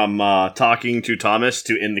from talking to Thomas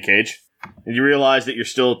to in the cage. And you realize that you're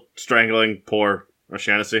still strangling poor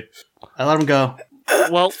O'Shaughnessy. I let him go.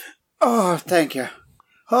 Well, Oh, thank you.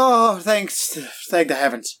 Oh, thanks. Thank the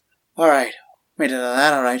heavens. All right. Made it out of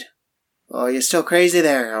that all right. Oh, you're still crazy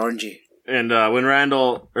there, Orangey. And when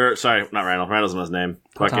Randall's not his name.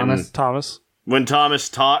 Fucking- Thomas. When Thomas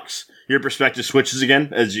talks, your perspective switches again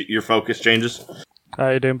as your focus changes. How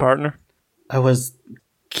you doing, partner? I was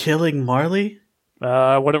killing Marley.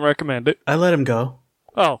 I wouldn't recommend it. I let him go.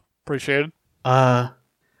 Oh, appreciate it.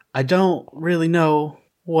 I don't really know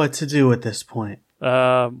what to do at this point.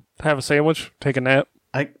 Have a sandwich, take a nap.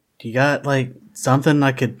 You got like something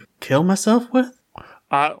I could kill myself with?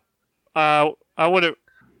 I wouldn't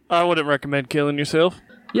recommend killing yourself.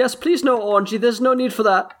 Yes, please no, Orangey. There's no need for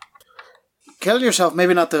that. Kill yourself.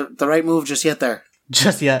 Maybe not the right move just yet there.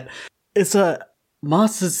 Just yet. It's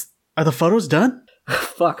Moss are the photos done?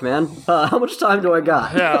 Fuck, man. How much time do I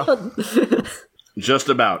got? Yeah. Just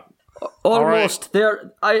about. Almost.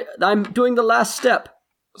 There. I'm doing the last step.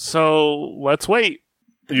 So let's wait.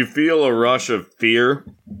 You feel a rush of fear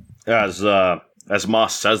as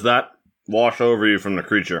Moss says that wash over you from the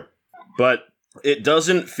creature. But it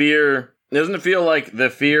doesn't fear Doesn't it feel like the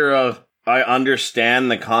fear of, I understand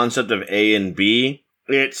the concept of A and B?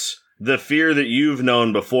 It's the fear that you've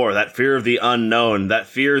known before, that fear of the unknown, that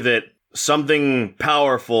fear that something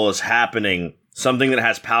powerful is happening, something that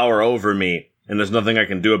has power over me, and there's nothing I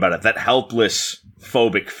can do about it. That helpless,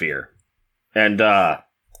 phobic fear. And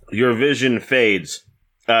your vision fades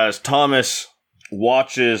as Thomas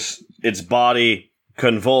watches its body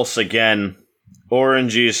convulse again,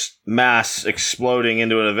 Orange's mass exploding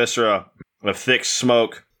into an viscera of thick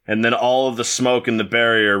smoke, and then all of the smoke in the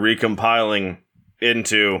barrier recompiling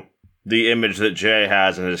into the image that Jay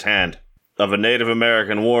has in his hand of a Native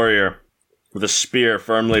American warrior with a spear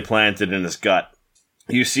firmly planted in his gut.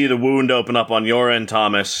 You see the wound open up on your end,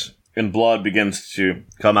 Thomas, and blood begins to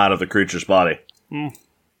come out of the creature's body.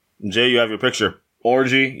 Jay, you have your picture.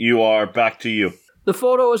 Orgy, you are back to you. The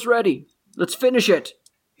photo is ready. Let's finish it.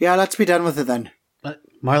 Yeah, let's be done with it then.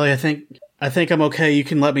 Marley, I think I'm okay. You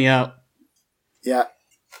can let me out. Yeah.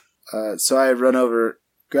 So I run over,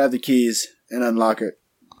 grab the keys, and unlock it.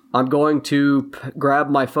 I'm going to grab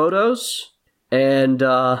my photos and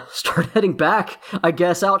start heading back, I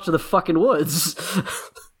guess, out to the fucking woods.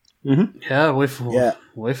 Yeah,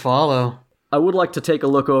 we follow. I would like to take a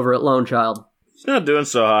look over at Lone Child. He's not doing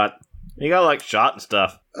so hot. He got, like, shot and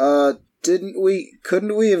stuff. Couldn't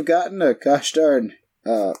we have gotten a gosh darn,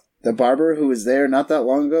 the barber who was there not that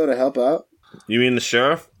long ago to help out? You mean the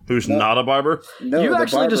sheriff? Who's not a barber? No, You the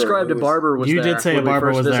actually barber described a barber was You there. did say when a barber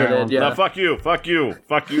we first was there. visited, Yeah. No, fuck you. It has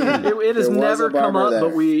There was never a come barber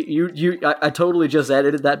up, there. but I totally just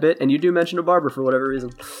edited that bit, and you do mention a barber for whatever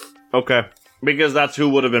reason. Okay. Because that's who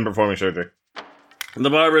would have been performing surgery. The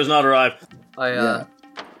barber has not arrived. I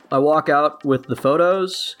walk out with the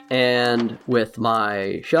photos and with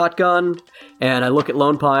my shotgun, and I look at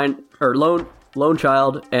Lone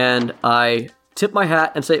Child, and I tip my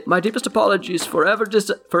hat and say, "My deepest apologies, forever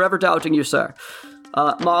doubting you, sir.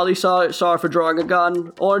 Marley, sorry for drawing a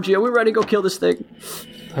gun. Orangey, are we ready to go kill this thing?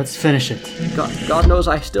 Let's finish it. God knows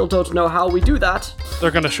I still don't know how we do that.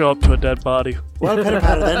 They're gonna show up to a dead body. Well,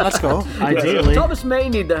 pitter-patter then, let's go. Ideally. Thomas may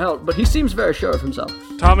need the help, but he seems very sure of himself.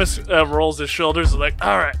 Thomas rolls his shoulders and is like,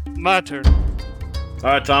 alright, my turn.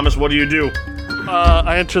 Alright, Thomas, what do you do?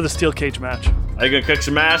 I enter the steel cage match. Are you gonna kick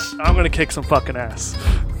some ass? I'm gonna kick some fucking ass.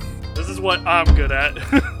 This is what I'm good at.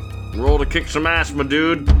 Roll to kick some ass, my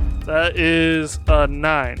dude. That is a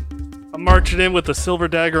 9. I'm marching in with a silver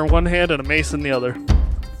dagger in one hand and a mace in the other.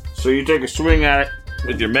 So you take a swing at it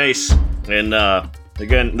with your mace, and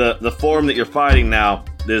again, the form that you're fighting now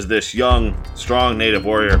is this young, strong native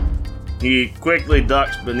warrior. He quickly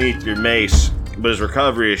ducks beneath your mace, but his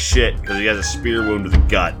recovery is shit because he has a spear wound to the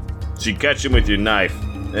gut. So you catch him with your knife,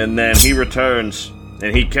 and then he returns,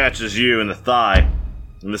 and he catches you in the thigh,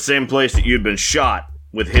 in the same place that you'd been shot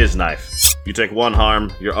with his knife. You take 1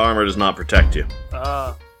 harm, your armor does not protect you.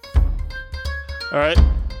 Alright.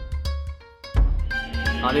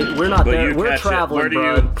 I mean, we're not But there. you We're catch it. traveling, Where do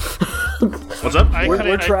bro. What's up?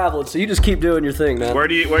 We're traveling, so you just keep doing your thing, man. Where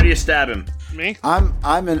do you stab him? Me? I'm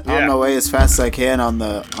on my way as fast as I can on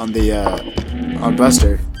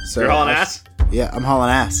Buster. So You're hauling ass? Yeah, I'm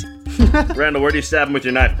hauling ass. Randall, where do you stab him with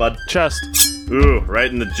your knife, bud? Chest. Ooh,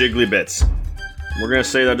 right in the jiggly bits. We're gonna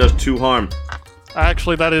say that does 2 harm.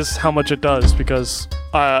 Actually, that is how much it does, because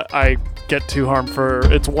I get 2 harm for...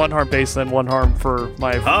 It's 1 harm base, then 1 harm for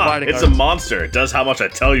my fighting it's arts. a monster. It does how much I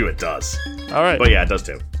tell you it does. Alright. But yeah, it does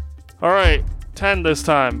too. Alright. 10 this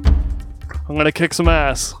time. I'm gonna kick some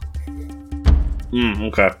ass.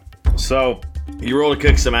 Okay. So, you roll to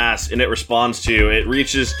kick some ass, and it responds to you. It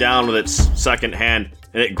reaches down with its second hand,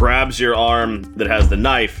 and it grabs your arm that has the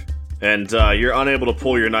knife, and you're unable to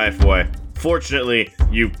pull your knife away. Fortunately,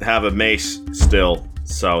 you have a mace still,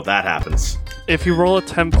 so that happens. If you roll a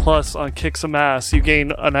 10 plus on kick some ass, you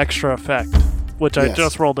gain an extra effect, which I Yes.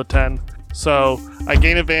 just rolled a 10. So, I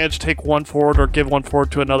gain advantage, take 1 forward, or give 1 forward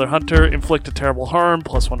to another hunter, inflict a terrible harm,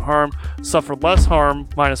 +1 harm, suffer less harm,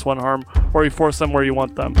 -1 harm, or you force them where you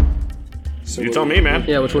want them. You tell me, man.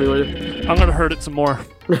 Yeah, which one do you want to I'm gonna hurt it some more.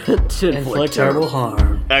 do? Inflict terrible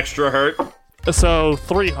harm. Extra hurt. So,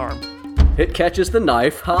 3 harm. It catches the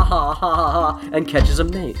knife, ha ha ha ha ha, and catches a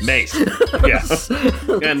mace. Mace. Yeah.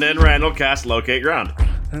 And then Randall casts Locate Ground.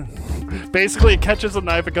 Basically, it catches a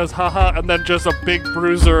knife, it goes haha, and then just a big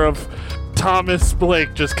bruiser of Thomas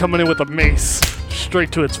Blake just coming in with a mace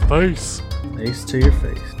straight to its face. Mace to your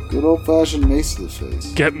face. Good old-fashioned mace to the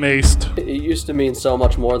face. Get maced. It used to mean so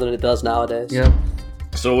much more than it does nowadays. Yep.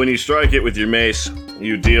 So when you strike it with your mace,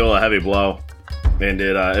 you deal a heavy blow, and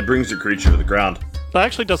it brings the creature to the ground. That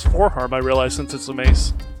actually does 4 harm, I realize, since it's a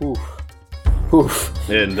mace. Oof. Oof.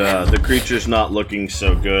 And the creature's not looking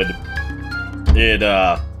so good.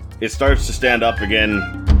 It it starts to stand up again,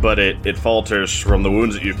 but it falters from the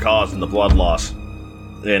wounds that you've caused and the blood loss,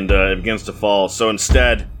 and it begins to fall. So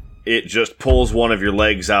instead, it just pulls one of your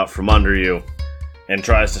legs out from under you and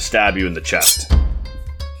tries to stab you in the chest.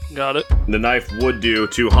 Got it. The knife would do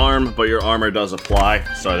 2 harm, but your armor does apply,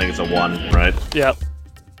 so I think it's a 1, right? Yep.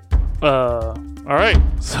 Alright.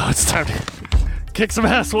 So it's time to kick some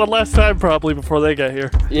ass one last time, probably, before they get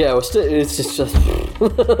here. Yeah, it's just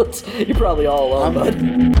you're probably all alone, bud.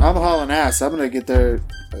 I'm hauling ass. I'm gonna get there.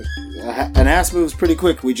 An ass moves pretty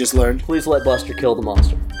quick, we just learned. Please let Buster kill the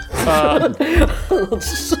monster.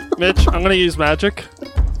 Mitch, I'm gonna use magic.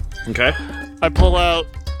 Okay. I pull out,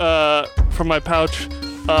 from my pouch,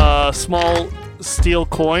 a small steel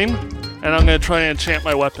coin, and I'm gonna try and enchant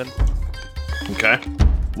my weapon. Okay.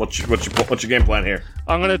 What's your game plan here?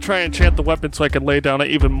 I'm gonna try and enchant the weapon so I can lay down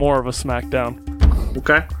even more of a smackdown.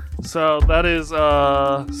 Okay. So that is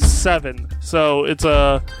 7. So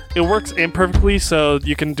it works imperfectly, so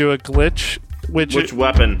you can do a glitch, Which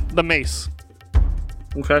weapon? the mace.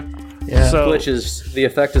 Okay. Yeah. So Glitch is the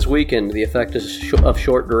effect is weakened. The effect is of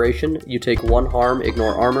short duration. You take 1 harm,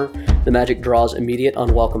 ignore armor. The magic draws immediate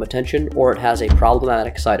unwelcome attention, or it has a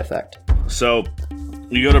problematic side effect. So,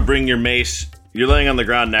 you go to bring your mace. You're laying on the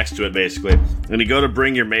ground next to it, basically. And you go to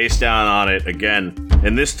bring your mace down on it again.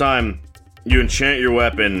 And this time, you enchant your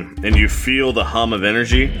weapon, and you feel the hum of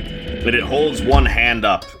energy. And it holds one hand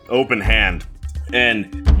up, open hand.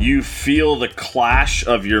 And you feel the clash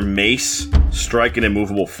of your mace strike an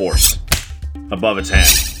immovable force above its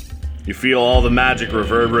hand. You feel all the magic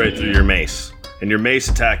reverberate through your mace. And your mace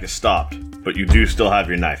attack is stopped, but you do still have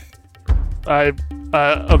your knife.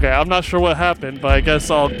 okay, I'm not sure what happened, but I guess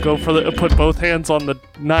I'll go for put both hands on the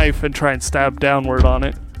knife and try and stab downward on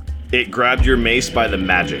it. It grabbed your mace by the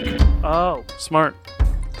magic. Oh, smart.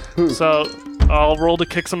 So, I'll roll to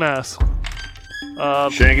kick some ass.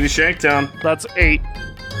 Shankity Shanktown. That's 8.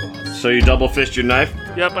 So you double fist your knife?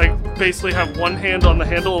 Yep, I basically have one hand on the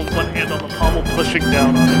handle and one hand on the pommel pushing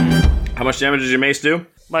down on it. How much damage does your mace do?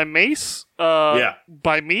 My mace? Yeah.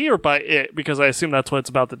 By me or by it? Because I assume that's what it's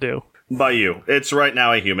about to do. By you. It's right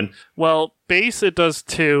now a human. Well, base it does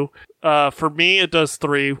 2. For me, it does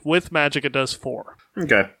 3. With magic, it does 4.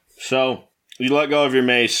 Okay. So, you let go of your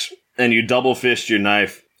mace, and you double fist your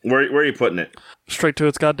knife. Where are you putting it? Straight to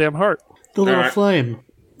its goddamn heart. The little Alright. flame.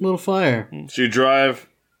 Little fire. So you drive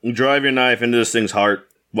your knife into this thing's heart.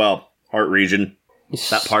 Well, heart region.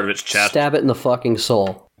 That part of its chest. Stab it in the fucking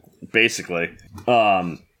soul. Basically.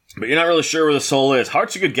 But you're not really sure where the soul is.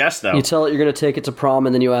 Heart's a good guess, though. You tell it you're going to take it to prom,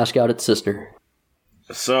 and then you ask out its sister.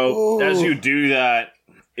 So as you do that,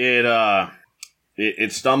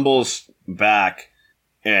 it stumbles back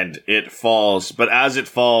and it falls. But as it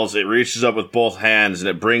falls, it reaches up with both hands and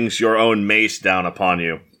it brings your own mace down upon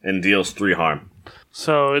you and deals 3 harm.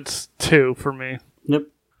 So it's 2 for me. Yep.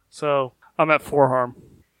 So I'm at 4 harm.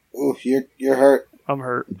 Ooh, you're hurt. I'm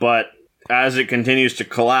hurt. But as it continues to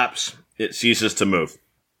collapse, it ceases to move.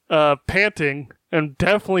 Panting and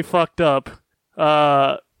definitely fucked up.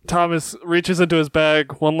 Thomas reaches into his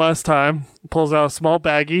bag one last time, pulls out a small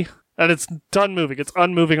baggie, and it's done moving. It's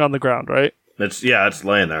unmoving on the ground, right? It's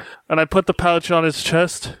laying there. And I put the pouch on his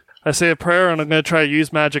chest. I say a prayer, and I'm going to try to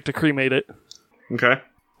use magic to cremate it Okay.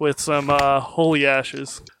 with some holy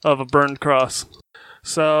ashes of a burned cross.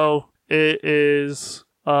 So it is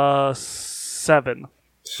 7.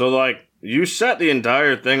 So, you set the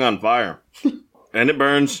entire thing on fire. And it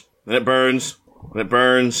burns, and it burns, and it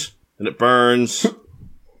burns, and it burns,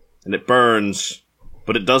 and it burns.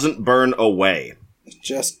 But it doesn't burn away. It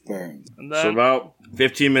just burns. And then So about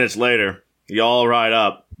 15 minutes later, y'all ride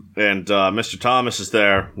up, and Mr. Thomas is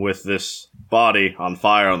there with this body on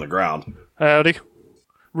fire on the ground. howdy.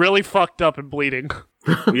 Really fucked up and bleeding.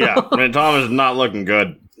 Yeah, and Thomas is not looking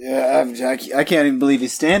good. Yeah, I can't even believe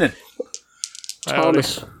he's standing.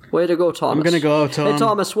 Thomas. Way to go, Thomas. I'm gonna go up to Hey, him.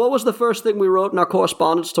 Thomas, what was the first thing we wrote in our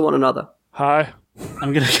correspondence to one another? Hi.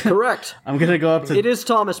 I'm gonna Correct. I'm gonna go up to It is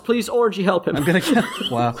Thomas. Please, Orangey, help him. I'm gonna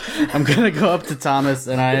go up to Thomas,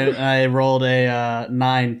 and I rolled a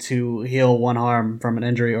 9 to heal 1 harm from an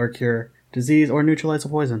injury or cure disease or neutralize a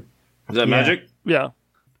poison. Is that magic? Yeah.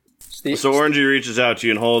 So Orangey reaches out to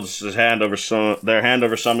you and holds their hand over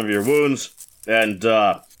some of your wounds, and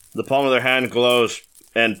the palm of their hand glows,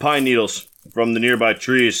 and pine needles from the nearby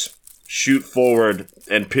trees shoot forward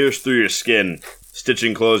and pierce through your skin,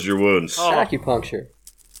 stitching close your wounds, Acupuncture.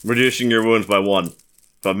 reducing your wounds by 1.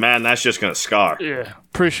 But man, that's just gonna scar. Yeah.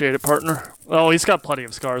 Appreciate it, partner. Oh, he's got plenty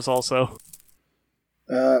of scars also.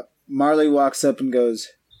 Marley walks up and goes,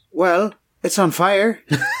 "Well, it's on fire.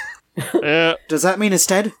 Yeah. Does that mean it's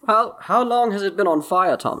dead?" How long has it been on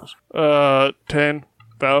fire, Thomas? 10,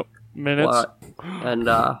 About minutes. What? And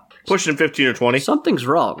Pushing 15 or 20. something's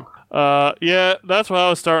wrong. Yeah, that's what I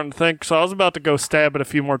was starting to think. So I was about to go stab it a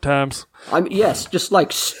few more times. Yes, just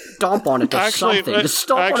like stomp on it or Actually, something. Just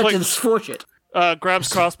stomp on actually- it and squish it. Grabs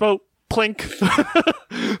crossbow. Plink.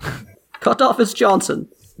 Cut off his Johnson.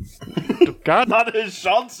 God, Not his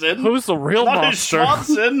Johnson. who's the real Not his monster?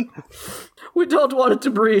 Johnson. We don't want it to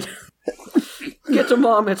breed. Get to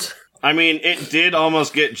mom it. I mean, it did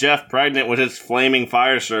almost get Jeff pregnant with its flaming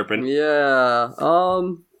fire serpent. Yeah.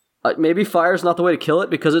 Maybe fire's not the way to kill it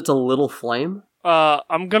because it's a little flame.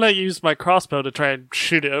 I'm gonna use my crossbow to try and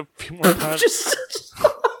shoot it a few more times. Just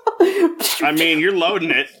I mean, you're loading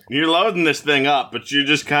it. You're loading this thing up, but you're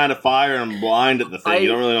just kind of firing blind at the thing. You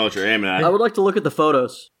don't really know what you're aiming at. I would like to look at the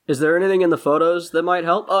photos. Is there anything in the photos that might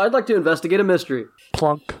help? Oh, I'd like to investigate a mystery.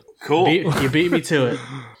 Plunk. Cool. You beat me to it.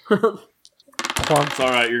 It's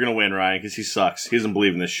alright, you're gonna win, Ryan, because he sucks. He doesn't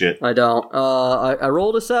believe in this shit. I don't. I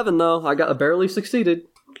rolled a 7 though. I barely succeeded.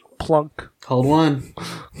 Plunk. Hold one.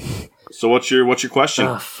 So what's your question?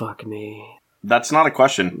 Oh, fuck me. That's not a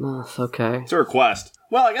question. Okay. It's a request.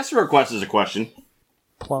 Well, I guess a request is a question.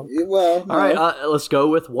 Plunk. Well, All right. Let's go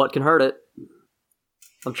with what can hurt it.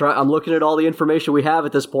 I'm looking at all the information we have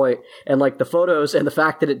at this point, and like the photos and the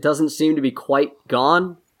fact that it doesn't seem to be quite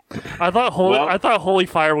gone. I thought holy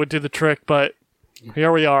fire would do the trick, but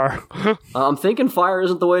here we are. I'm thinking fire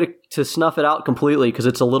isn't the way to snuff it out completely because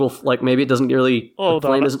it's a little like maybe it doesn't really. Hold the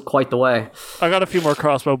flame on. isn't quite the way. I got a few more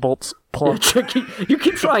crossbow bolts. Plunk. You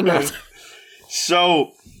keep trying that.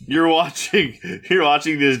 So you're watching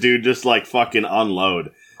this dude just like fucking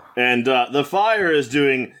unload, and the fire is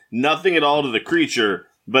doing nothing at all to the creature.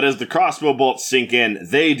 But as the crossbow bolts sink in,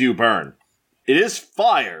 they do burn. It is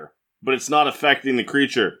fire, but it's not affecting the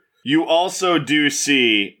creature. You also do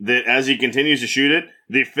see that as he continues to shoot it,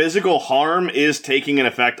 the physical harm is taking an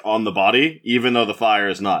effect on the body, even though the fire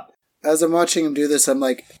is not. as I'm watching him do this,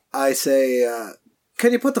 I say,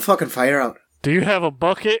 can you put the fucking fire out? Do you have a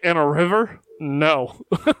bucket and a river? No.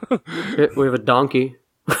 We have a donkey.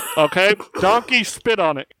 Okay, donkey, spit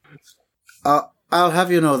on it. I'll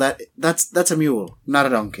have you know that's a mule, not a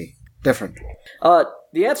donkey. Different.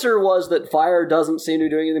 The answer was that fire doesn't seem to be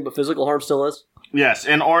doing anything, but physical harm still is. Yes,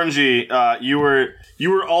 and Orangey, you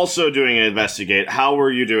were also doing an investigate. How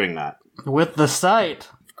were you doing that? With the sight.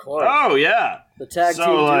 Of course. Oh yeah, The tag so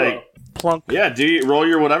team duo. like, Plunk. yeah, roll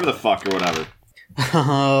your whatever the fuck or whatever.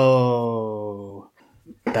 Oh,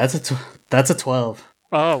 that's a 12.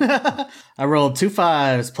 Oh, I rolled 2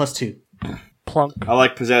 5s plus 2. plunk. I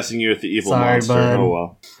like possessing you with the evil Sorry, monster. bud. Oh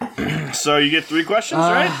well. So you get 3 questions,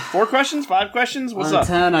 right? 4 questions? 5 questions? What's On up?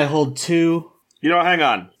 10, I hold 2. You know, hang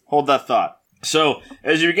on. Hold that thought. So,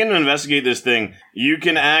 as you begin to investigate this thing, you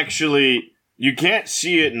can actually... You can't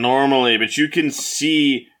see it normally, but you can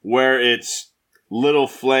see where its little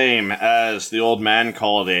flame, as the old man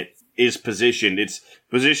called it, is positioned. It's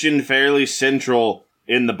positioned fairly central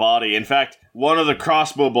in the body. In fact, one of the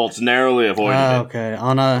crossbow bolts narrowly avoided it. Okay,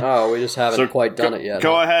 on a... Oh, we just haven't quite done it yet.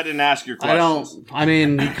 Go ahead and ask your questions. I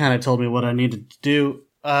mean, you kind of told me what I needed to do.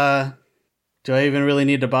 Do I even really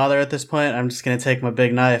need to bother at this point? I'm just going to take my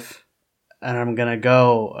big knife, and I'm going to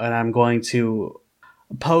go, and I'm going to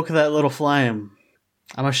poke that little flame.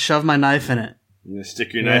 I'm going to shove my knife in it. You gonna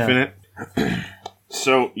stick your knife in it?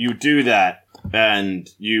 So you do that, and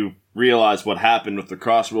you realize what happened with the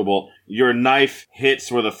crossbow bolt. Your knife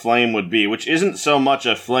hits where the flame would be, which isn't so much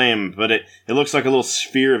a flame, but it looks like a little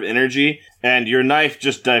sphere of energy, and your knife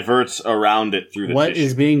just diverts around it through the What tissue.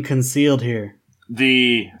 is being concealed here?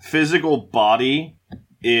 The physical body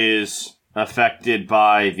is affected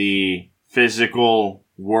by the physical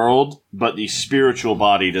world, but the spiritual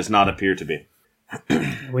body does not appear to be.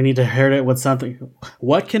 We need to hurt it with something.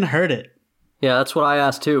 What can hurt it? Yeah, that's what I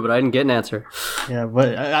asked too, but I didn't get an answer. Yeah,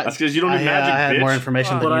 but That's because you don't need I magic, had bitch. more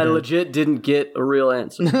information But than I you did. legit didn't get a real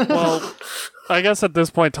answer. Well, I guess at this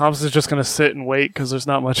point, Thomas is just going to sit and wait because there's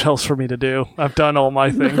not much else for me to do. I've done all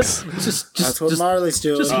my things. That's what Marley's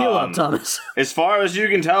doing. Just heal up, Thomas. As far as you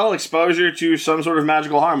can tell, exposure to some sort of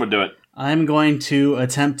magical harm would do it. I'm going to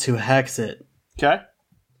attempt to hex it. Okay?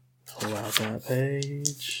 Pull out that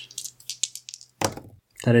page.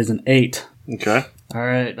 That is an 8. Okay.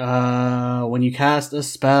 Alright, when you cast a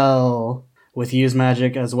spell with use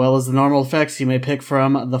magic as well as the normal effects, you may pick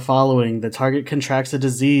from the following. The target contracts a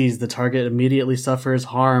disease. The target immediately suffers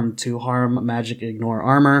harm. 2 harm, magic, ignore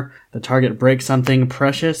armor. The target breaks something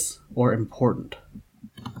precious or important.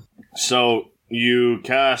 So, you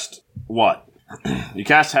cast what? You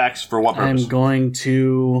cast Hex for what purpose? I'm going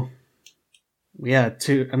to... Yeah,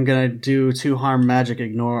 I'm gonna do 2 harm, magic,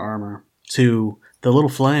 ignore armor to the little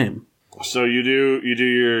flame. So you do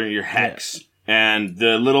your Hex. and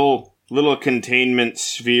the little containment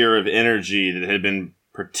sphere of energy that had been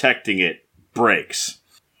protecting it breaks.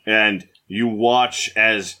 And you watch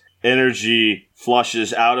as energy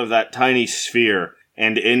flushes out of that tiny sphere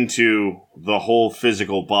and into the whole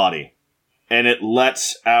physical body. And it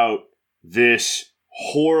lets out this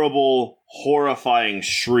horrible, horrifying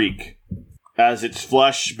shriek as its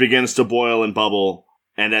flesh begins to boil and bubble,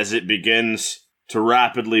 and as it begins to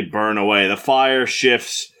rapidly burn away. The fire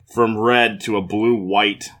shifts from red to a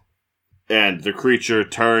blue-white, and the creature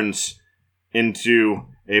turns into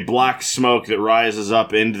a black smoke that rises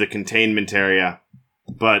up into the containment area.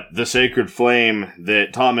 But the sacred flame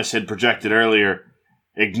that Thomas had projected earlier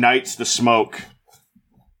ignites the smoke,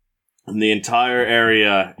 and the entire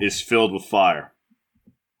area is filled with fire.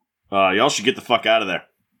 Y'all should get the fuck out of there.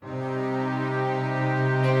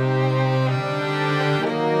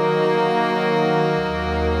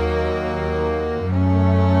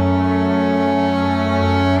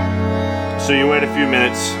 So you wait a few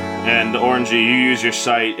minutes, and Orangey, you use your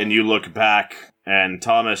sight and you look back, and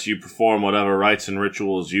Thomas, you perform whatever rites and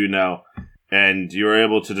rituals you know, and you're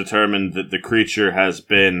able to determine that the creature has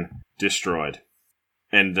been destroyed.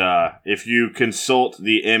 And if you consult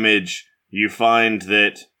the image, you find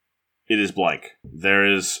that it is blank. There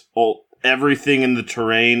is everything in the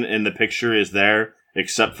terrain in the picture is there,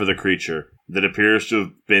 except for the creature, that appears to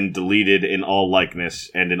have been deleted in all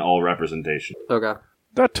likeness and in all representation. Okay.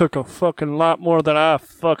 That took a fucking lot more than I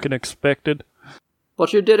fucking expected.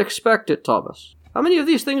 But you did expect it, Thomas. How many of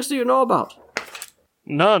these things do you know about?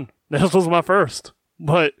 None. This was my first.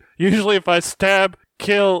 But usually if I stab,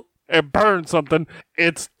 kill, and burn something,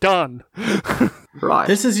 it's done. Right.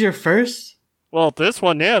 This is your first? Well, this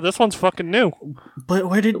one's fucking new.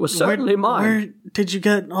 But It was certainly mine. Where did you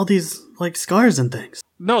get all these, scars and things?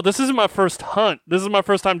 No, this isn't my first hunt. This is my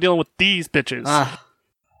first time dealing with these bitches.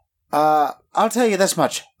 I'll tell you this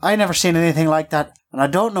much. I never seen anything like that, and I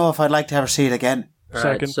don't know if I'd like to ever see it again.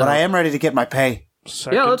 Second. so- But I am ready to get my pay.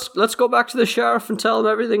 Second. Yeah, let's go back to the sheriff and tell him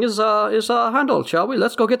everything is handled, shall we?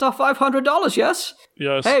 Let's go get our $500, yes?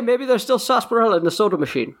 Yes. Hey, maybe there's still sarsaparilla in the soda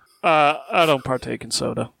machine. I don't partake in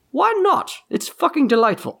soda. Why not? It's fucking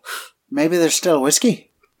delightful. Maybe there's still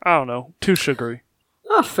whiskey. I don't know. Too sugary.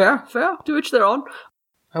 Fair. To each their own.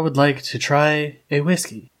 I would like to try a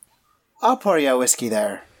whiskey. I'll pour you a whiskey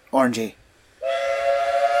there, Orangey.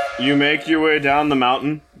 You make your way down the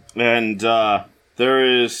mountain, and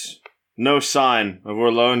there is no sign of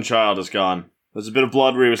where Lone Child has gone. There's a bit of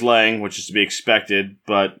blood where he was laying, which is to be expected,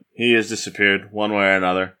 but he has disappeared one way or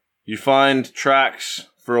another. You find tracks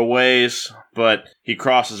for a ways, but he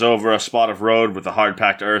crosses over a spot of road with the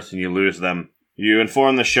hard-packed earth, and you lose them. You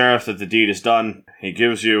inform the sheriff that the deed is done. He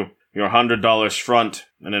gives you your $100 front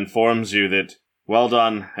and informs you that, well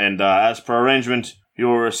done, and as per arrangement, you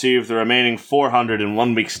will receive the remaining $400 in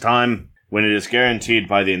 1 week's time, when it is guaranteed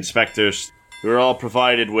by the inspectors. We are all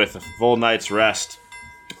provided with a full night's rest,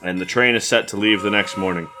 and the train is set to leave the next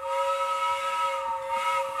morning.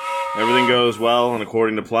 Everything goes well and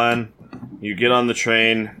according to plan. You get on the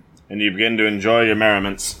train, and you begin to enjoy your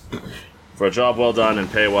merriments for a job well done and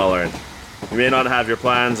pay well earned. You may not have your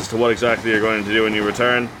plans as to what exactly you're going to do when you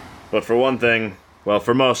return, but for one thing, well,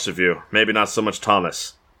 for most of you, maybe not so much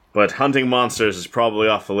Thomas, but hunting monsters is probably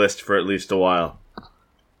off the list for at least a while.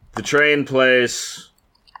 The train plays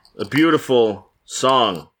a beautiful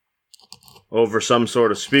song over some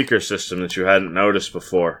sort of speaker system that you hadn't noticed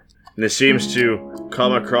before, and it seems to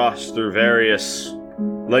come across through various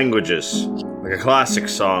languages, like a classic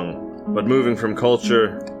song, but moving from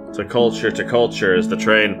culture to culture to culture as the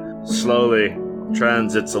train slowly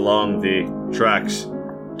transits along the tracks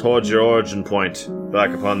towards your origin point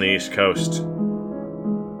back upon the east coast.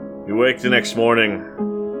 You wake the next morning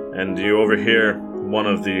and you overhear one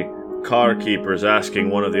of the car keepers asking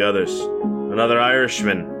one of the others, another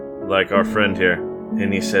Irishman like our friend here,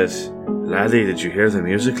 and he says, "Laddie, did you hear the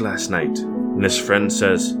music last night?" And his friend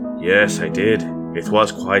says, "Yes, I did. It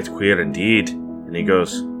was quite queer indeed." And he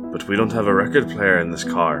goes, "But we don't have a record player in this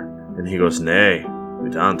car." And he goes, "Nay, we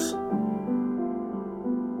don't."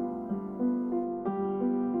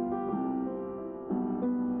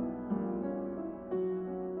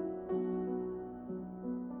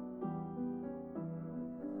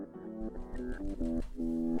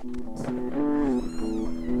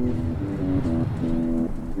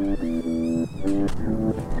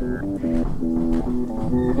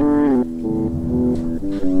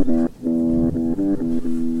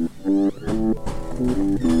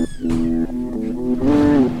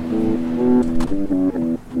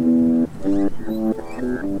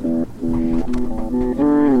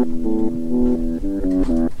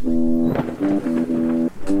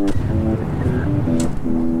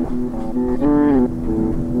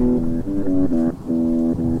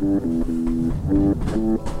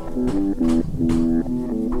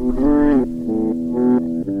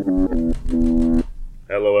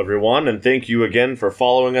 everyone, and thank you again for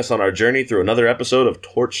following us on our journey through another episode of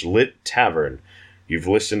Torchlit Tavern. You've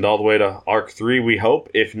listened all the way to Arc 3, we hope.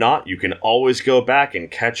 If not, you can always go back and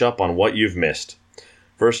catch up on what you've missed.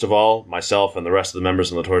 First of all, myself and the rest of the members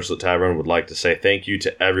in the Torchlit Tavern would like to say thank you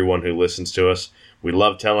to everyone who listens to us. We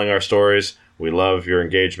love telling our stories, we love your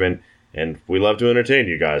engagement, and we love to entertain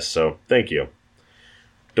you guys, so thank you.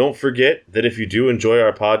 Don't forget that if you do enjoy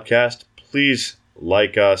our podcast, please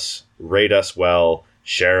like us, rate us well,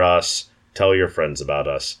 share us, tell your friends about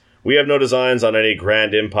us. We have no designs on any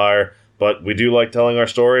grand empire, but we do like telling our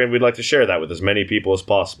story, and we'd like to share that with as many people as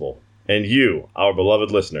possible. And you, our beloved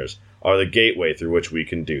listeners, are the gateway through which we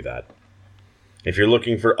can do that. If you're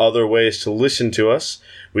looking for other ways to listen to us,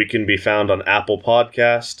 we can be found on Apple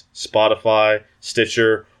Podcast, Spotify,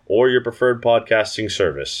 Stitcher, or your preferred podcasting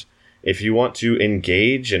service. If you want to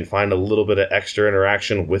engage and find a little bit of extra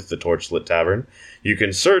interaction with the Torchlit Tavern, you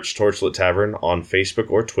can search Torchlit Tavern on Facebook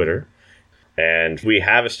or Twitter. And we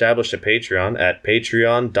have established a Patreon at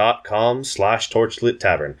patreon.com/Torchlit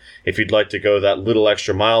Tavern. If you'd like to go that little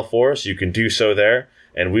extra mile for us, you can do so there,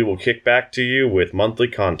 and we will kick back to you with monthly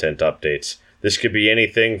content updates. This could be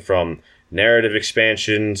anything from narrative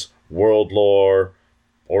expansions, world lore,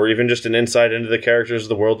 or even just an insight into the characters of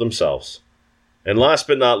the world themselves. And last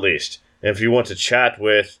but not least, if you want to chat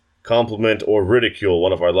with, compliment, or ridicule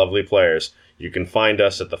one of our lovely players, you can find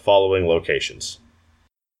us at the following locations.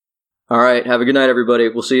 All right, have a good night, everybody.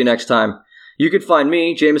 We'll see you next time. You can find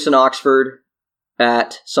me, Jameson Oxford,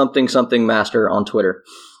 at @something_master on Twitter.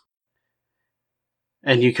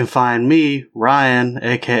 And you can find me, Ryan,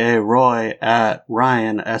 aka Roy, at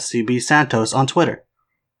Ryan SCB Santos on Twitter.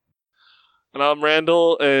 And I'm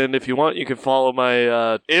Randall, and if you want, you can follow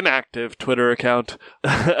my inactive Twitter account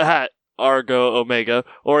at Argo Omega,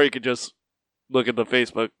 or you could just look at the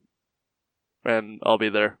Facebook, and I'll be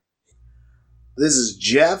there. This is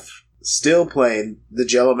Jeff, still playing the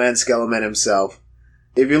Jello-Man Skeleman himself.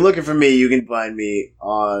 If you're looking for me, you can find me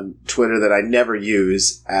on Twitter that I never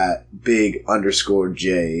use at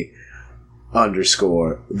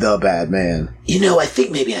big_J_the_bad_man. You know, I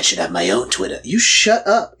think maybe I should have my own Twitter. You shut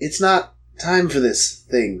up. It's not time for this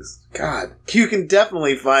things. God. You can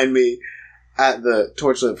definitely find me at the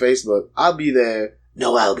Torchlit Facebook. I'll be there.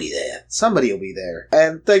 No, I'll be there. Somebody will be there.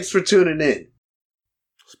 And thanks for tuning in.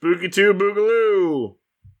 Spooky 2 Boogaloo!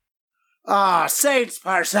 Ah, saints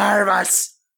preserve us!